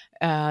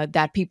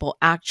that people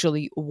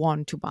actually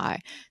want to buy.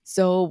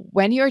 So,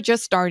 when you're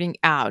just starting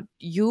out,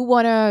 you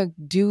want to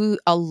do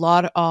a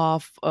lot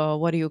of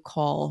what do you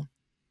call?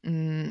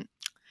 Mm,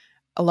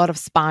 a lot of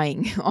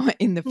spying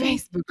in the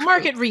Facebook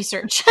Market groups.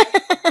 research.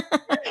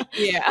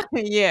 Yeah,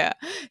 yeah.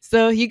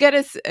 So you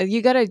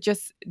gotta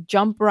just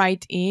jump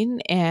right in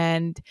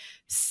and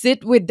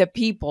sit with the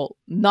people,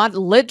 not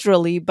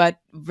literally but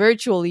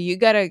virtually. You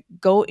gotta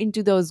go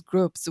into those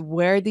groups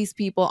where these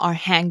people are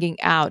hanging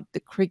out, the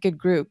cricket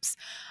groups,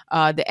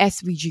 the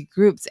SVG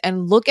groups,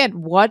 and look at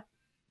what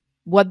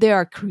they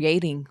are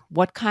creating,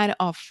 what kind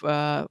of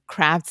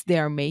crafts they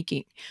are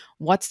making,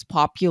 what's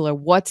popular,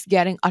 what's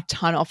getting a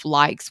ton of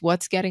likes,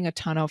 what's getting a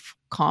ton of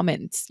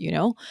comments.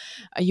 You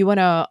want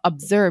to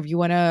observe, you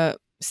want to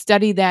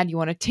study that, you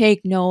want to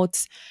take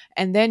notes,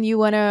 and then you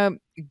want to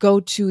go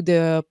to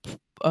the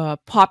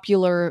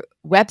popular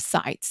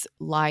websites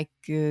like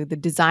the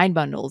Design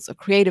Bundles or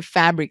Creative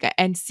Fabrica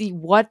and see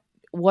what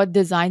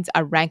designs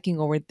are ranking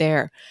over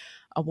there,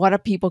 what are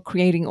people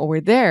creating over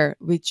there,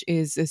 which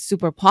is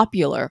super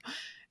popular.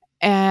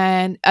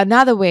 And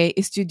another way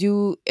is to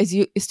use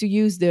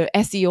the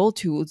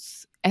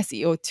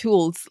SEO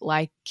tools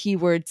like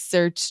keyword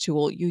search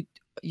tool.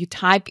 You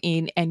type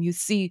in and you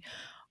see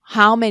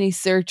how many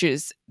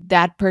searches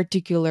that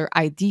particular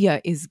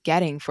idea is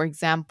getting. For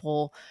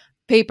example,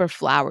 paper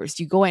flowers.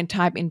 You go and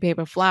type in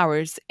paper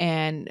flowers,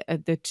 and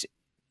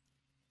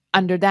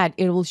under that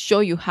it will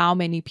show you how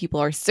many people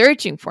are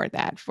searching for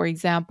that. For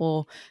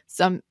example,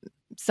 some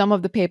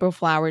of the paper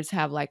flowers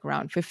have like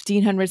around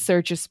 1,500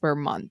 searches per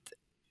month,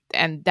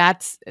 and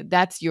that's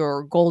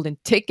your golden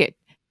ticket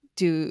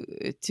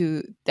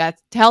to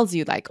that tells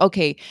you like,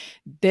 okay,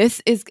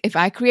 this is, if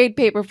I create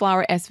paper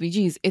flower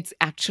SVGs, it's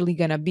actually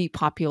going to be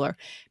popular.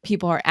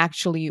 People are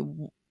actually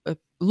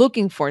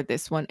looking for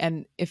this one,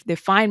 and if they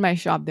find my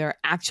shop, they're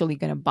actually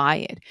going to buy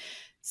it.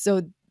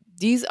 So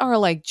these are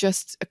like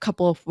just a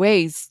couple of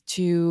ways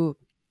to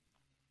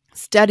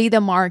study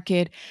the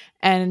market,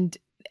 and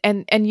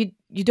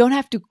you don't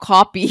have to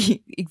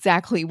copy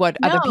exactly what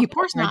No, other of people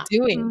course are not.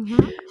 doing,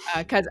 Hmm.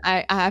 because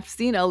I have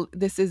seen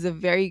this is a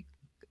very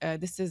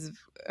this is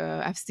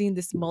I've seen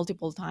this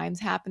multiple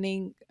times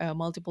happening,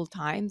 multiple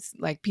times,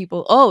 like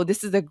people, oh,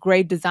 this is a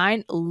great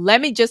design,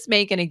 let me just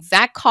make an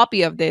exact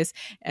copy of this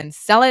and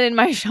sell it in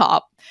my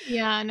shop.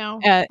 Yeah, no.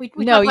 We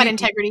No, talk about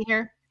integrity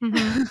here.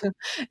 Hmm.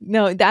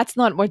 no, that's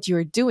not what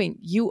you're doing.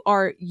 You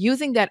are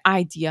using that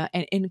idea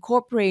and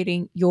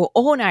incorporating your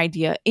own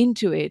idea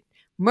into it,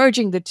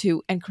 merging the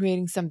two and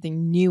creating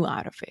something new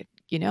out of it.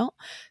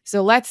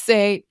 So let's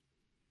say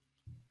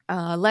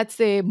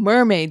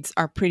mermaids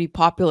are pretty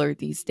popular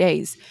these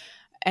days,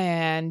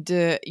 and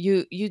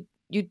you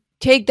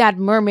take that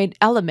mermaid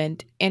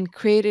element and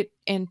create it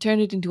and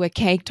turn it into a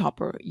cake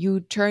topper, you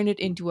turn it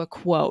into a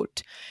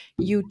quote,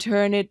 you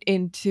turn it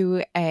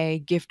into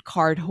a gift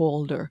card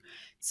holder.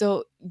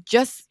 So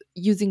just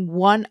using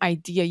one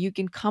idea, you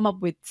can come up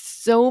with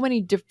so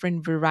many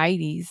different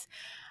varieties.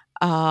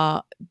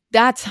 uh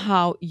that's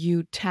how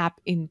you tap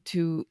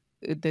into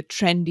the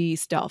trendy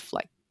stuff,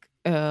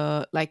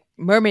 like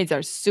mermaids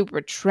are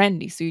super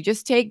trendy, so you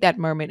just take that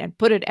mermaid and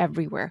put it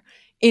everywhere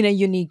in a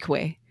unique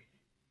way,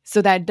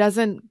 so that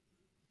doesn't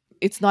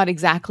it's not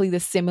exactly the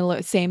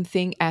same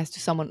thing as to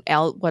someone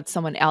else, what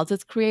someone else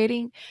is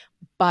creating,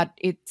 but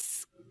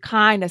it's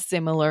kind of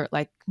similar,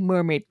 like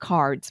mermaid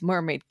cards,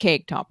 mermaid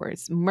cake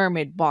toppers,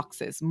 mermaid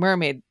boxes,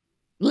 mermaid,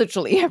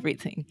 literally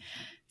everything.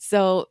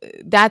 So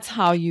that's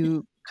how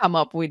you come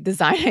up with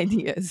design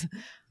ideas.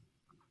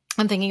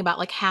 I'm thinking about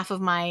like half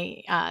of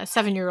my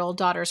 7-year-old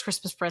daughter's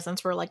Christmas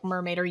presents were like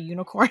mermaid or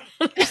unicorn.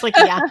 Just like,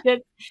 yeah,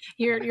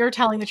 you're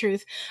telling the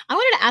truth. I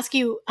wanted to ask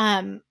you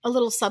a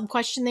little sub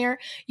question there.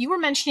 You were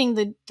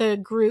mentioning the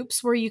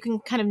groups where you can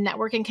kind of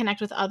network and connect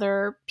with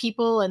other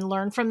people and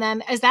learn from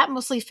them. Is that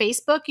mostly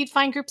Facebook? You'd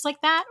find groups like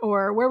that,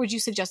 or where would you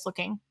suggest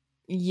looking?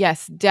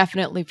 Yes,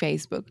 definitely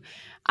Facebook.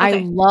 I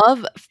Okay.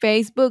 love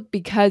Facebook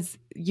because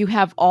you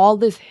have all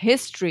this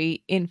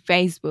history in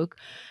Facebook,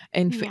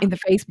 Yeah. in the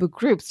Facebook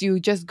groups. You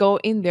just go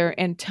in there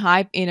and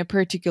type in a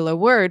particular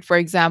word. For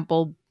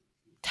example,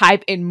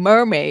 type in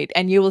mermaid,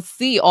 and you will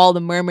see all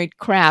the mermaid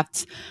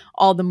crafts,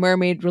 all the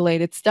mermaid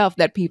related stuff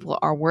that people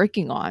are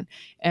working on,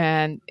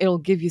 and it'll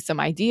give you some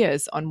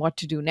ideas on what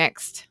to do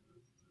next.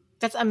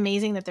 That's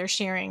amazing that they're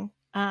sharing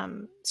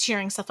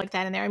stuff like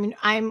that in there. I mean,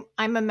 I'm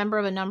a member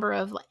of a number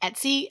of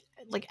Etsy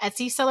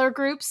seller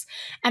groups,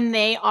 and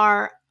they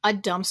are a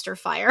dumpster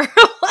fire.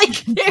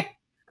 Like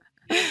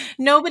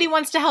Nobody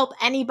wants to help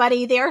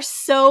anybody. They are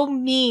so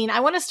mean. I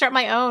want to start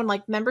my own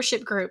like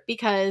membership group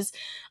because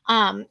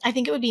I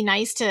think it would be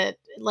nice to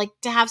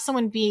have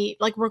someone be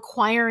like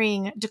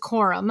requiring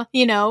decorum,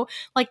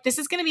 like this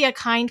is going to be a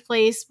kind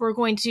place. We're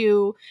going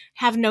to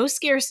have no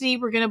scarcity.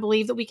 We're going to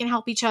believe that we can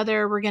help each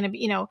other. We're going to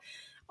be,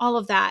 all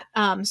of that.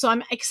 So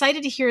I'm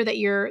excited to hear that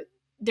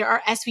there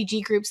are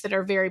SVG groups that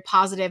are very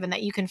positive and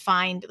that you can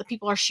find the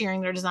people are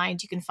sharing their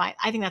designs. You can find,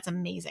 I think that's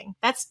amazing.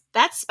 That's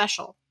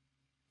special.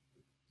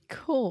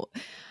 Cool.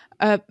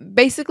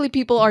 Basically,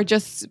 people are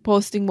just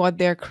posting what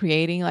they're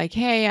creating. Like,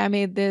 hey, I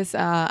made this.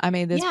 I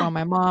made this Yeah. for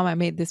my mom. I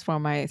made this for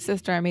my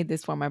sister. I made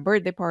this for my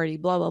birthday party.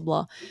 Blah blah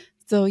blah.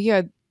 So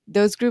yeah,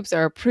 those groups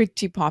are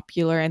pretty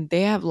popular, and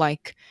they have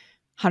like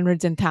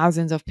hundreds and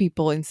thousands of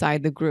people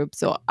inside the group.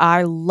 So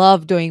I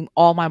love doing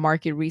all my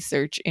market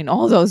research in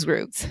all those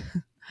groups.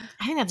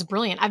 I think that's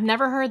brilliant. I've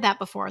never heard that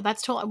before.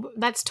 That's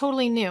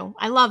totally new.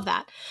 I love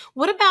that.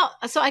 What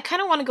about, so I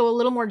kind of want to go a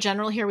little more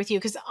general here with you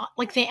because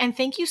and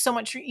thank you so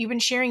much. You've been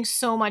sharing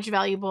so much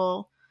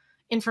valuable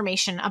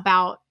information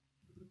about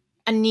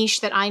a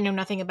niche that I know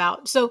nothing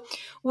about. So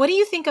what do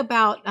you think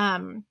about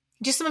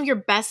just some of your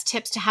best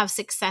tips to have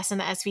success in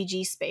the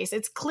SVG space?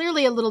 It's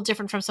clearly a little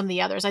different from some of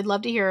the others. I'd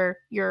love to hear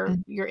your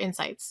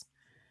insights.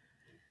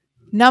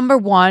 Number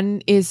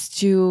one is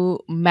to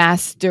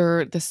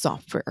master the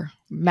software,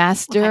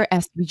 master Okay.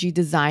 SVG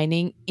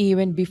designing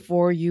even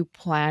before you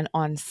plan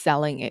on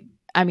selling it.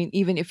 I mean,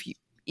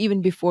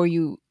 even before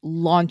you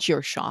launch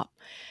your shop,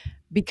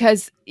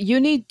 because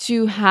you need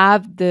to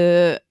have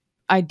the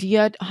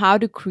idea how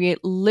to create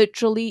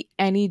literally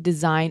any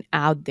design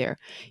out there.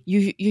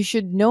 You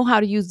should know how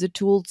to use the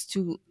tools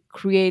to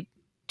create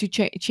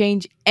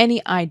change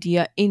any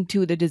idea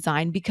into the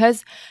design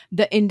because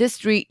the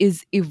industry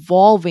is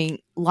evolving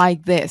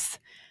like this.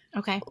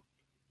 Okay.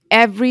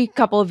 Every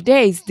couple of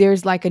days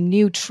there's like a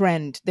new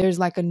trend, there's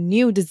like a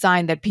new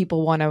design that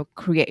people want to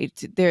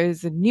create,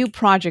 there's a new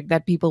project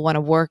that people want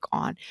to work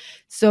on.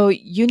 So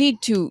you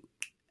need to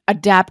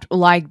adapt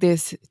like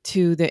this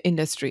to the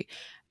industry.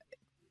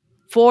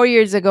 4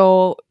 years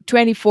ago,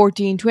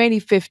 2014,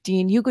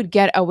 2015, you could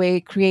get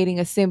away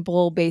creating a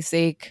simple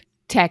basic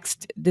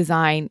text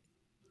design,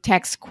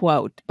 text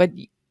quote. But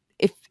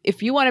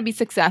if you want to be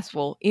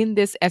successful in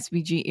this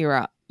SVG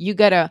era, you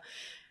gotta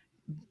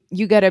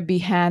be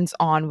hands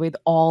on with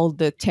all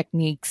the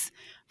techniques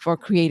for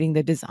creating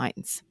the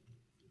designs.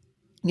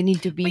 You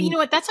need to But you know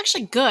be what? That's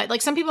actually good.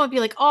 Like some people would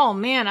be like, "Oh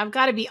man, I've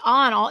got to be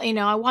on all,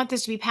 I want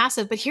this to be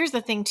passive." But here's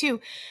the thing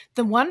too.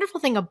 The wonderful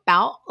thing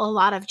about a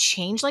lot of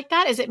change like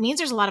that is it means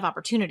there's a lot of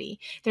opportunity.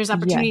 There's yes,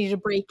 opportunity to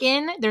break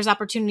in, there's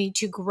opportunity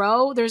to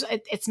grow.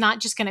 It's not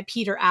just going to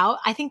peter out.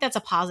 I think that's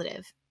a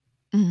positive.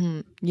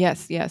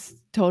 yes, yes,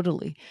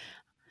 totally.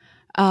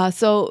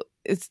 So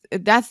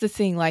that's the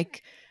thing.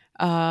 Like,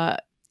 uh,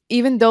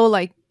 even though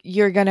like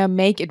you're gonna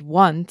make it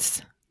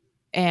once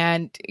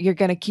and you're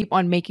gonna keep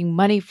on making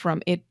money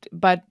from it,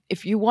 but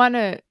if you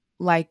wanna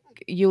like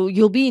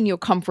you'll be in your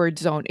comfort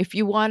zone. If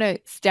you wanna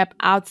step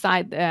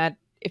outside that,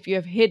 if you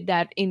have hit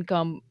that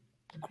income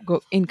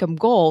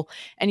goal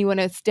and you want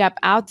to step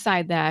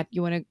outside that,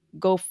 you want to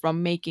go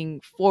from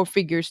making 4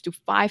 figures to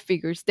 5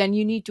 figures, then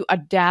you need to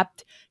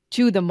adapt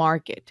to the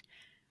market.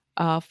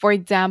 For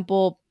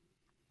example,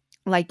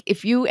 like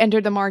if you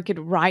enter the market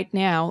right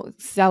now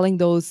selling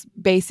those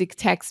basic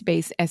text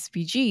based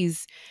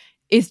SVGs,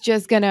 it's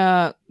just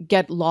gonna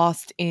get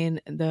lost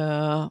in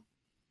the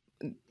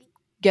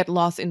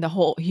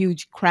whole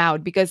huge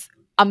crowd because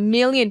a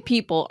million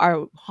people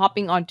are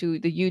hopping onto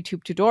the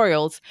YouTube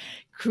tutorials,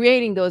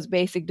 creating those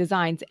basic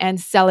designs and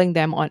selling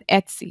them on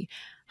Etsy.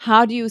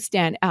 How do you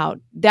stand out?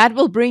 That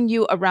will bring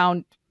you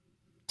around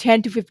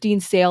 10 to 15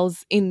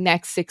 sales in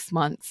next 6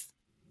 months.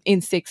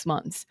 In 6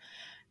 months.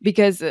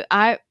 Because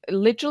I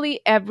literally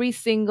every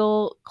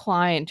single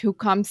client who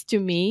comes to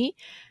me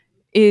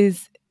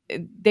is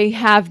they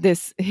have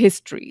this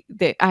history.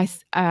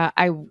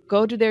 I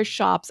go to their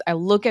shops, I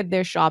look at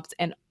their shops,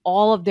 and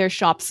all of their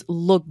shops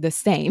look the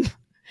same.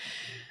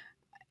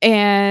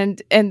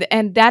 And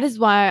that is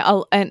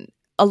why and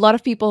a lot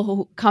of people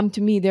who come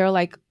to me, they're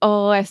like,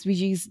 "Oh,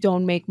 SVGs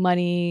don't make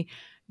money.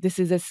 This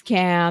is a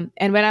scam."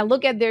 And when I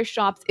look at their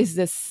shops, it's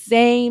the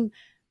same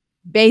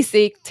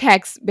basic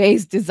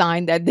text-based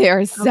design that they are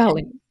Okay.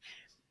 selling.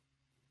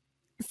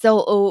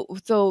 So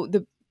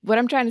the what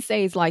I'm trying to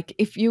say is like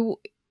if you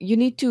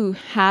need to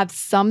have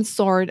some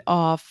sort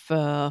of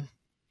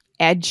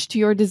edge to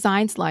your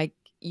designs, like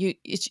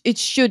it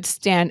should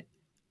stand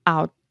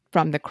out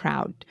from the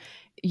crowd.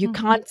 You Mhm.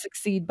 can't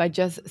succeed by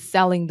just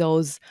selling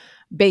those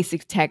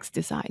basic text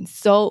designs.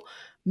 So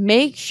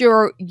make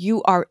sure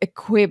you are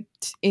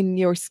equipped in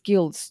your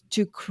skills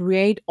to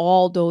create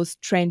all those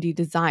trendy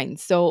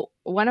designs. So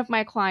one of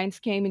my clients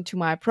came into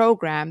my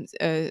programs.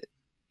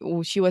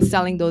 She was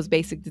selling those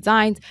basic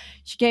designs.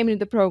 She came into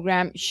the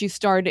program. She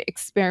started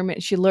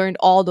experiment. She learned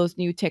all those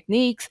new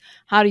techniques,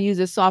 how to use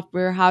the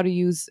software, how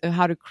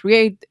to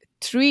create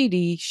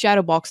 3D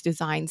shadow box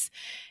designs,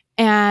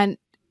 and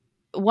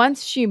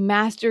once she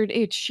mastered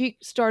it, she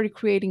started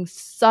creating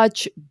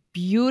such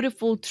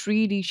beautiful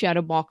 3D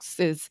shadow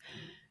boxes,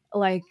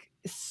 like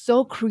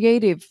so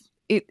creative.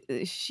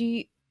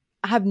 She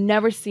I have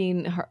never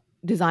seen her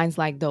designs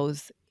like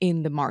those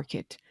in the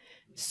market.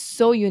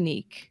 So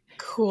unique.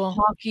 Cool.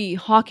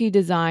 Hockey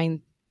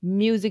design,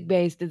 music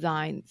based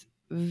designs,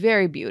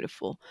 very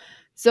beautiful.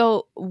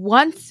 So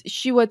once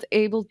she was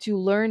able to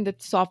learn the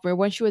software,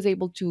 once she was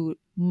able to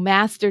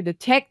master the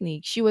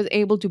technique, she was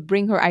able to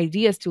bring her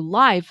ideas to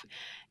life,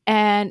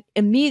 and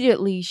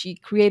immediately she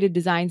created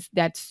designs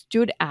that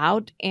stood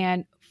out.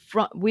 And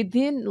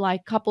within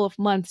like couple of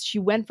months, she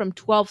went from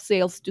 12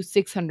 sales to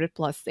 600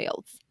 plus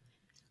sales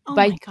Oh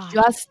by my gosh.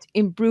 just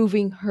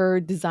improving her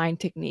design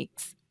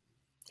techniques.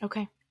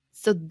 Okay.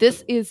 So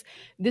this is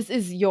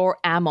your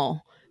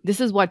ammo. This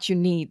is what you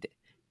need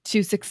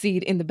to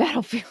succeed in the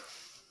battlefield.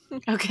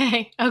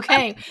 Okay.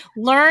 Okay.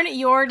 Learn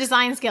your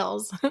design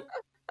skills.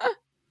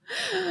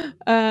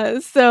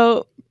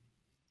 So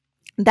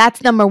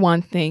that's number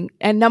one thing.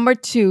 And number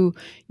two,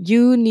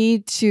 you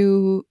need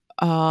to,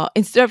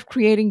 instead of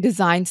creating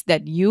designs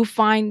that you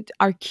find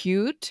are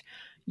cute,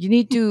 you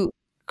need to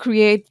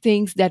create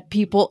things that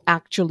people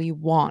actually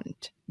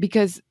want,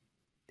 because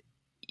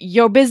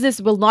your business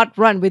will not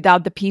run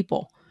without the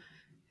people.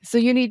 So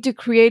you need to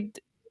create,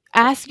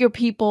 ask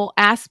people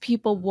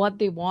what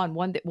they want,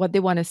 what they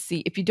want to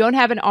see. If you don't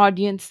have an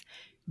audience,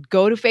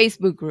 go to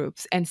Facebook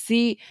groups and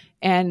see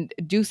and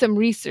do some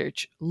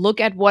research.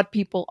 Look at what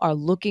people are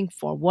looking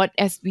for. What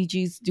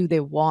SVGs do they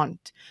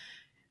want?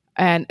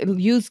 And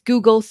use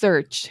Google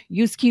search,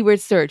 use keyword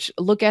search.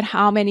 Look at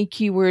how many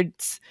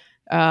keywords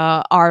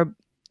are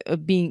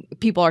being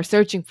people are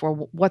searching for.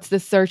 What's the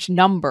search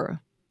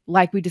number?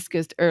 Like we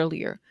discussed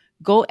earlier.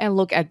 Go and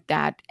look at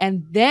that,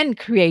 and then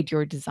create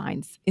your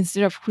designs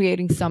instead of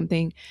creating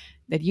something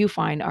that you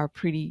find are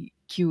pretty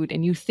cute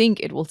and you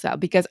think it will sell.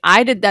 Because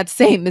I did that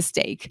same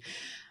mistake.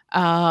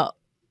 Uh,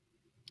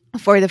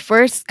 for the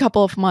first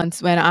couple of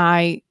months when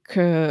I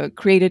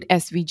created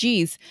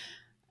SVGs,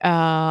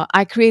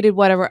 I created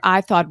whatever I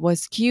thought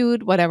was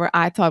cute, whatever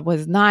I thought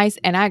was nice,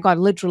 and I got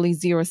literally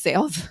zero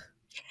sales.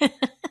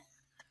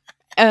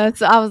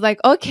 So I was like,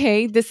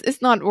 okay, this is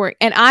not work.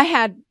 And I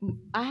had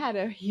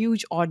a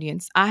huge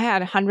audience. I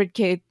had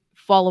 100K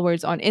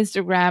followers on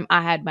Instagram.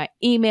 I had my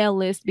email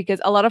list, because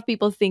a lot of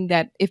people think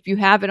that if you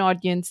have an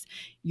audience,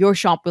 your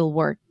shop will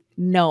work.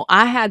 No,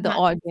 I had the Not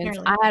audience.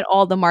 necessarily. I had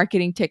all the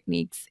marketing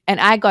techniques, and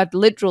I got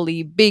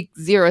literally big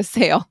zero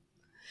sale,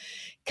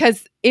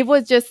 because it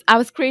was just I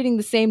was creating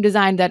the same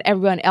design that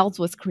everyone else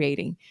was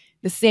creating,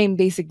 the same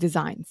basic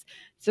designs.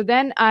 So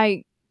then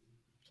I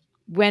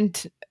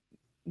went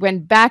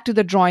went back to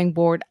the drawing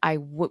board.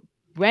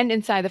 Went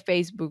inside the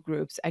Facebook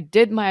groups. I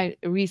did my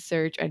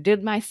research. I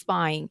did my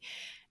spying,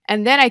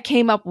 and then I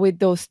came up with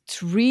those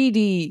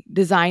 3D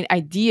design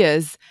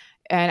ideas,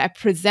 and I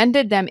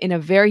presented them in a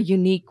very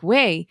unique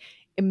way.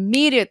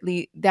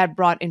 Immediately, that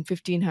brought in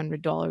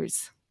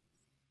 $1,500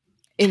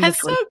 in the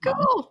That's so first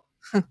month.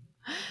 cool.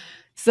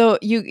 So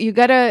you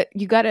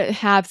gotta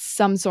have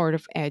some sort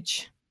of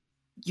edge.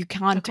 You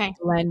can't Okay.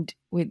 blend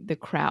with the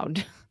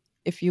crowd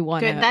if you Good.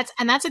 wanna.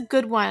 That's a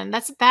good one.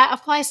 That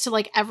applies to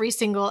like every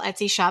single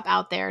Etsy shop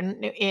out there.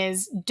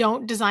 Is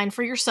don't design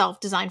for yourself,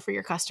 design for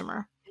your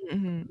customer.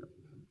 Mhm.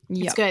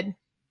 It's Yep, good.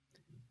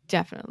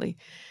 definitely.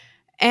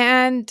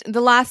 And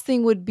the last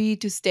thing would be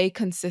to stay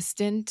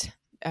consistent.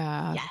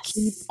 Keep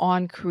Yes.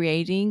 on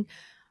creating.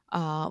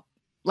 uh,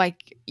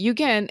 like you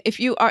can, if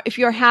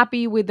you're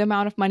happy with the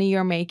amount of money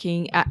you're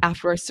making,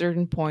 after a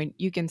certain point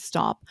you can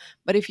stop.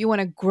 But if you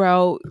want to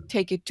grow,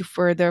 take it to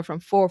further, from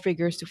 4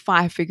 figures to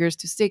 5 figures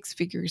to 6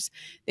 figures,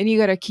 then you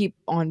got to keep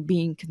on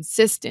being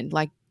consistent.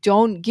 Like,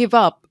 don't give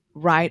up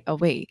right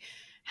away.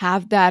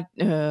 Have that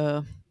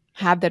uh,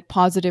 have that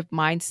positive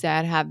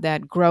mindset, have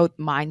that growth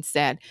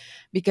mindset.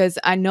 Because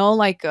I know,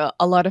 like,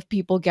 a lot of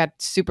people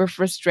get super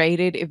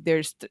frustrated if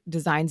their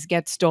designs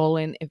get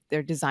stolen, if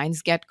their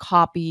designs get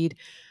copied.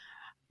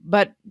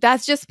 But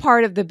that's just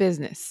part of the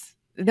business.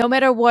 No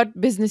matter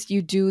what business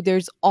you do,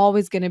 there's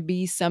always going to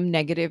be some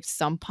negatives,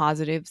 some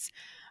positives.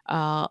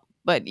 uh,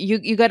 but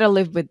you got to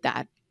live with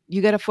that.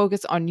 You got to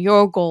focus on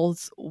your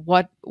goals,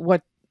 what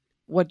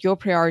your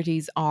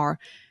priorities are.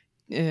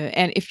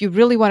 And if you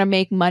really want to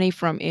make money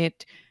from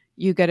it,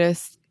 you got to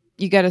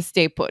you got to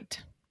stay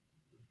put.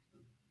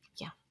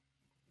 Yeah.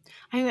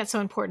 I think that's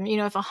so important.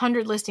 If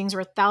 100 listings or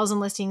 1,000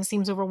 listings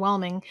seems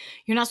overwhelming,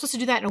 you're not supposed to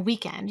do that in a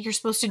weekend. You're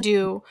supposed to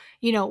do,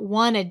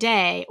 one a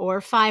day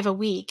or five a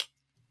week,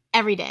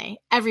 every day,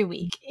 every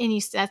week. And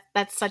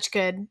that's such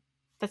good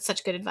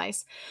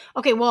advice.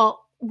 Okay,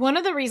 well, one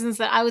of the reasons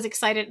that I was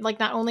excited, like,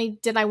 not only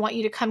did I want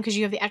you to come because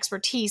you have the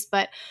expertise,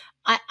 but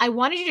I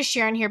wanted you to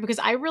share in here because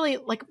I really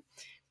like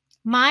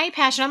my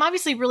passion. I'm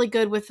obviously really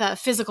good with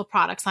physical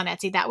products on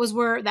Etsy. That was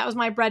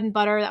my bread and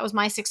butter. That was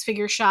my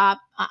six-figure shop.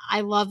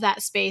 I love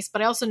that space,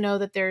 but I also know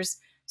that there's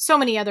so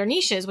many other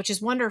niches, which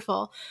is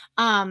wonderful.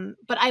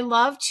 But I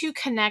love to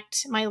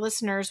connect my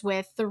listeners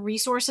with the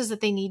resources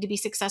that they need to be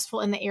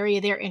successful in the area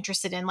they're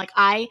interested in. Like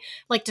I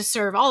like to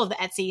serve all of the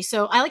Etsy.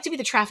 So I like to be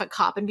the traffic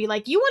cop and be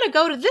like, you want to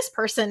go to this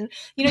person,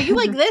 you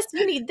like this,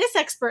 you need this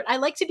expert. I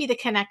like to be the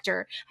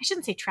connector. I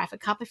shouldn't say traffic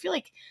cop. I feel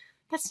like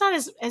that's not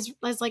as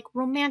like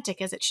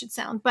romantic as it should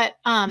sound, but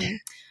I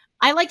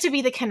like to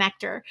be the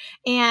connector.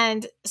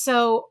 And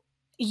so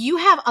you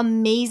have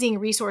amazing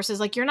resources.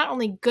 Like you're not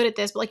only good at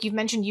this, but like you've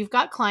mentioned, you've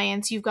got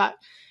clients, you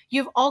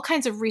have all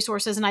kinds of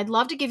resources. And I'd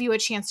love to give you a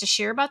chance to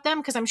share about them,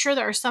 because I'm sure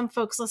there are some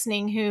folks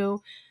listening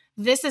who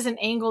this is an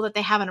angle that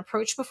they haven't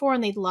approached before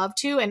and they'd love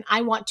to, and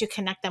I want to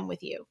connect them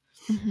with you.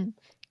 Mm-hmm.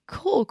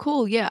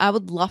 Cool. Yeah, I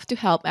would love to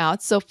help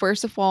out. So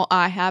first of all,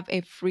 I have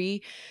a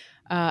free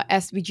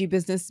SVG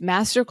Business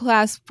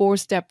Masterclass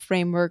 4-step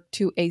framework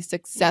to a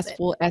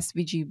successful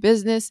SVG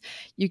business.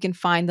 You can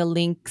find the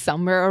link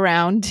somewhere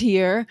around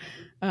here.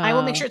 I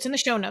will make sure it's in the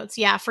show notes.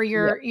 Yeah, for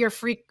your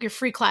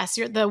free class.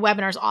 The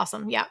webinar is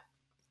awesome. Yeah.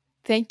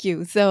 Thank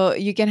you. So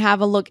you can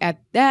have a look at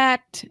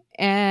that,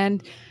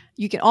 and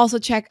you can also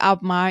check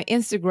out my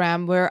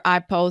Instagram, where I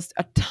post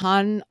a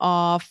ton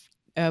of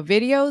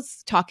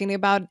videos talking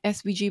about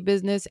SVG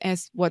business,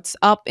 as what's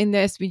up in the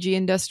SVG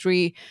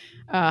industry,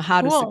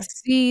 how to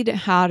succeed,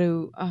 how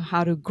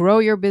to grow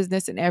your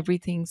business and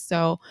everything.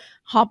 So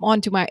hop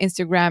onto my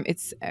Instagram.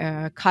 It's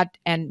Cut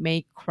and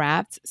Make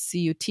Crafts,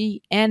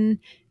 CUTN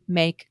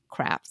Make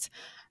Crafts,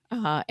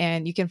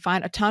 and you can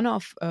find a ton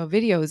of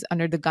videos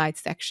under the guide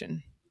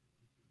section.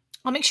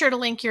 I'll make sure to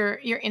link your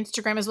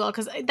Instagram as well,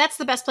 because that's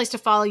the best place to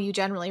follow you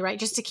generally, right?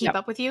 Just to keep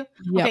up with you.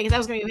 Okay, because that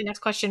was going to be my next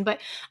question. But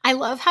I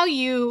love how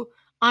you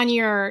on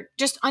your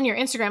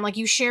Instagram, like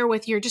you share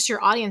with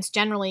your audience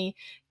generally,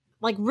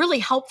 like really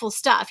helpful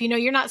stuff.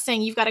 You're not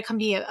saying you've got to come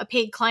be a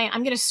paid client.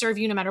 I'm going to serve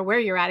you no matter where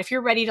you're at. If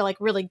you're ready to like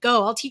really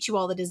go, I'll teach you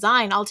all the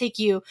design. I'll take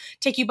you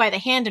by the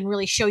hand and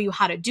really show you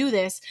how to do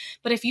this.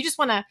 But if you just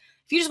want to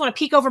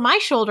peek over my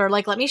shoulder,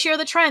 like let me share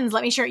the trends,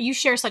 you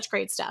share such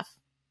great stuff.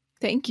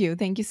 Thank you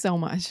so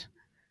much.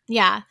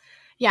 Yeah.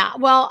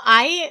 Well,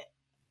 I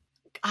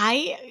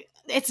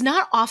it's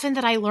not often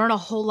that I learn a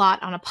whole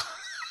lot on a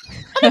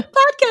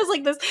podcast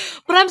like this,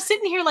 but I'm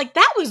sitting here like,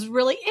 that was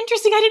really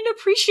interesting. I didn't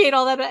appreciate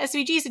all that about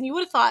SVGs, and you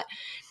would have thought,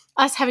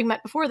 us having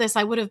met before this,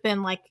 I would have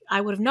been like,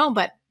 I would have known,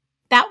 but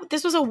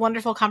this was a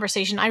wonderful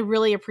conversation. I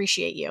really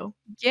appreciate you.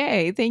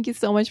 Yay. Thank you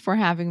so much for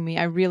having me.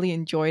 I really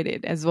enjoyed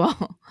it as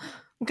well.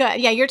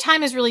 Good. Yeah, your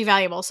time is really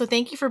valuable. So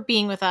thank you for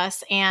being with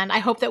us. And I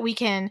hope that we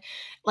can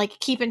like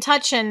keep in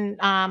touch and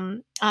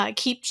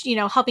keep,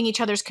 helping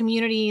each other's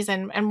communities.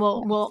 And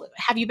we'll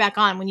have you back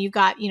on when you've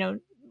got,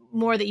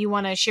 more that you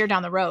want to share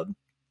down the road.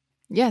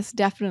 Yes,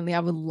 definitely.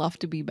 I would love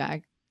to be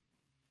back.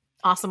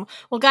 Awesome.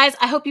 Well, guys,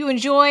 I hope you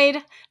enjoyed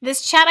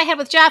this chat I had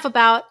with Jeff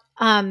about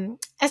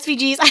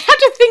SVGs.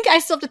 I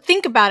still have to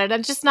think about it.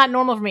 It's just not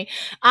normal for me.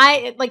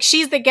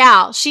 She's the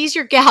gal. She's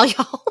your gal,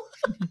 y'all.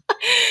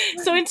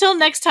 So until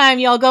next time,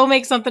 y'all go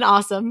make something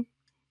awesome.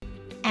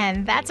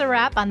 And that's a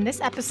wrap on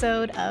this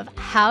episode of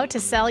How to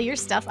Sell Your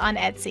Stuff on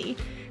Etsy.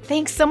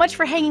 Thanks so much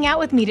for hanging out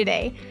with me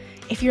today.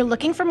 If you're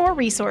looking for more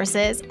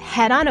resources,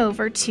 head on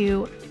over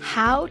to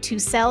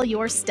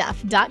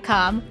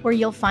howtosellyourstuff.com, where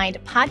you'll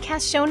find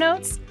podcast show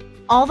notes,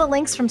 all the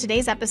links from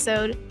today's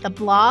episode, the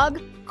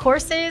blog,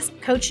 courses,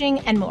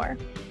 coaching, and more.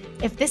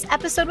 If this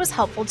episode was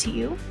helpful to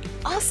you,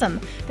 awesome.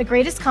 The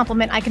greatest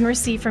compliment I can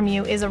receive from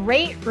you is a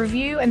rate,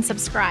 review, and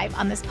subscribe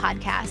on this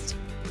podcast.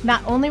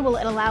 Not only will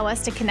it allow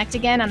us to connect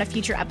again on a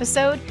future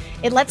episode,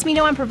 it lets me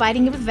know I'm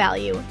providing you with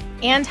value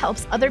and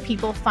helps other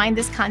people find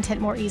this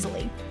content more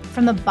easily.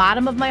 From the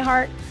bottom of my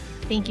heart,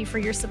 thank you for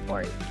your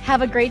support.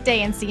 Have a great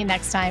day and see you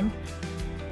next time.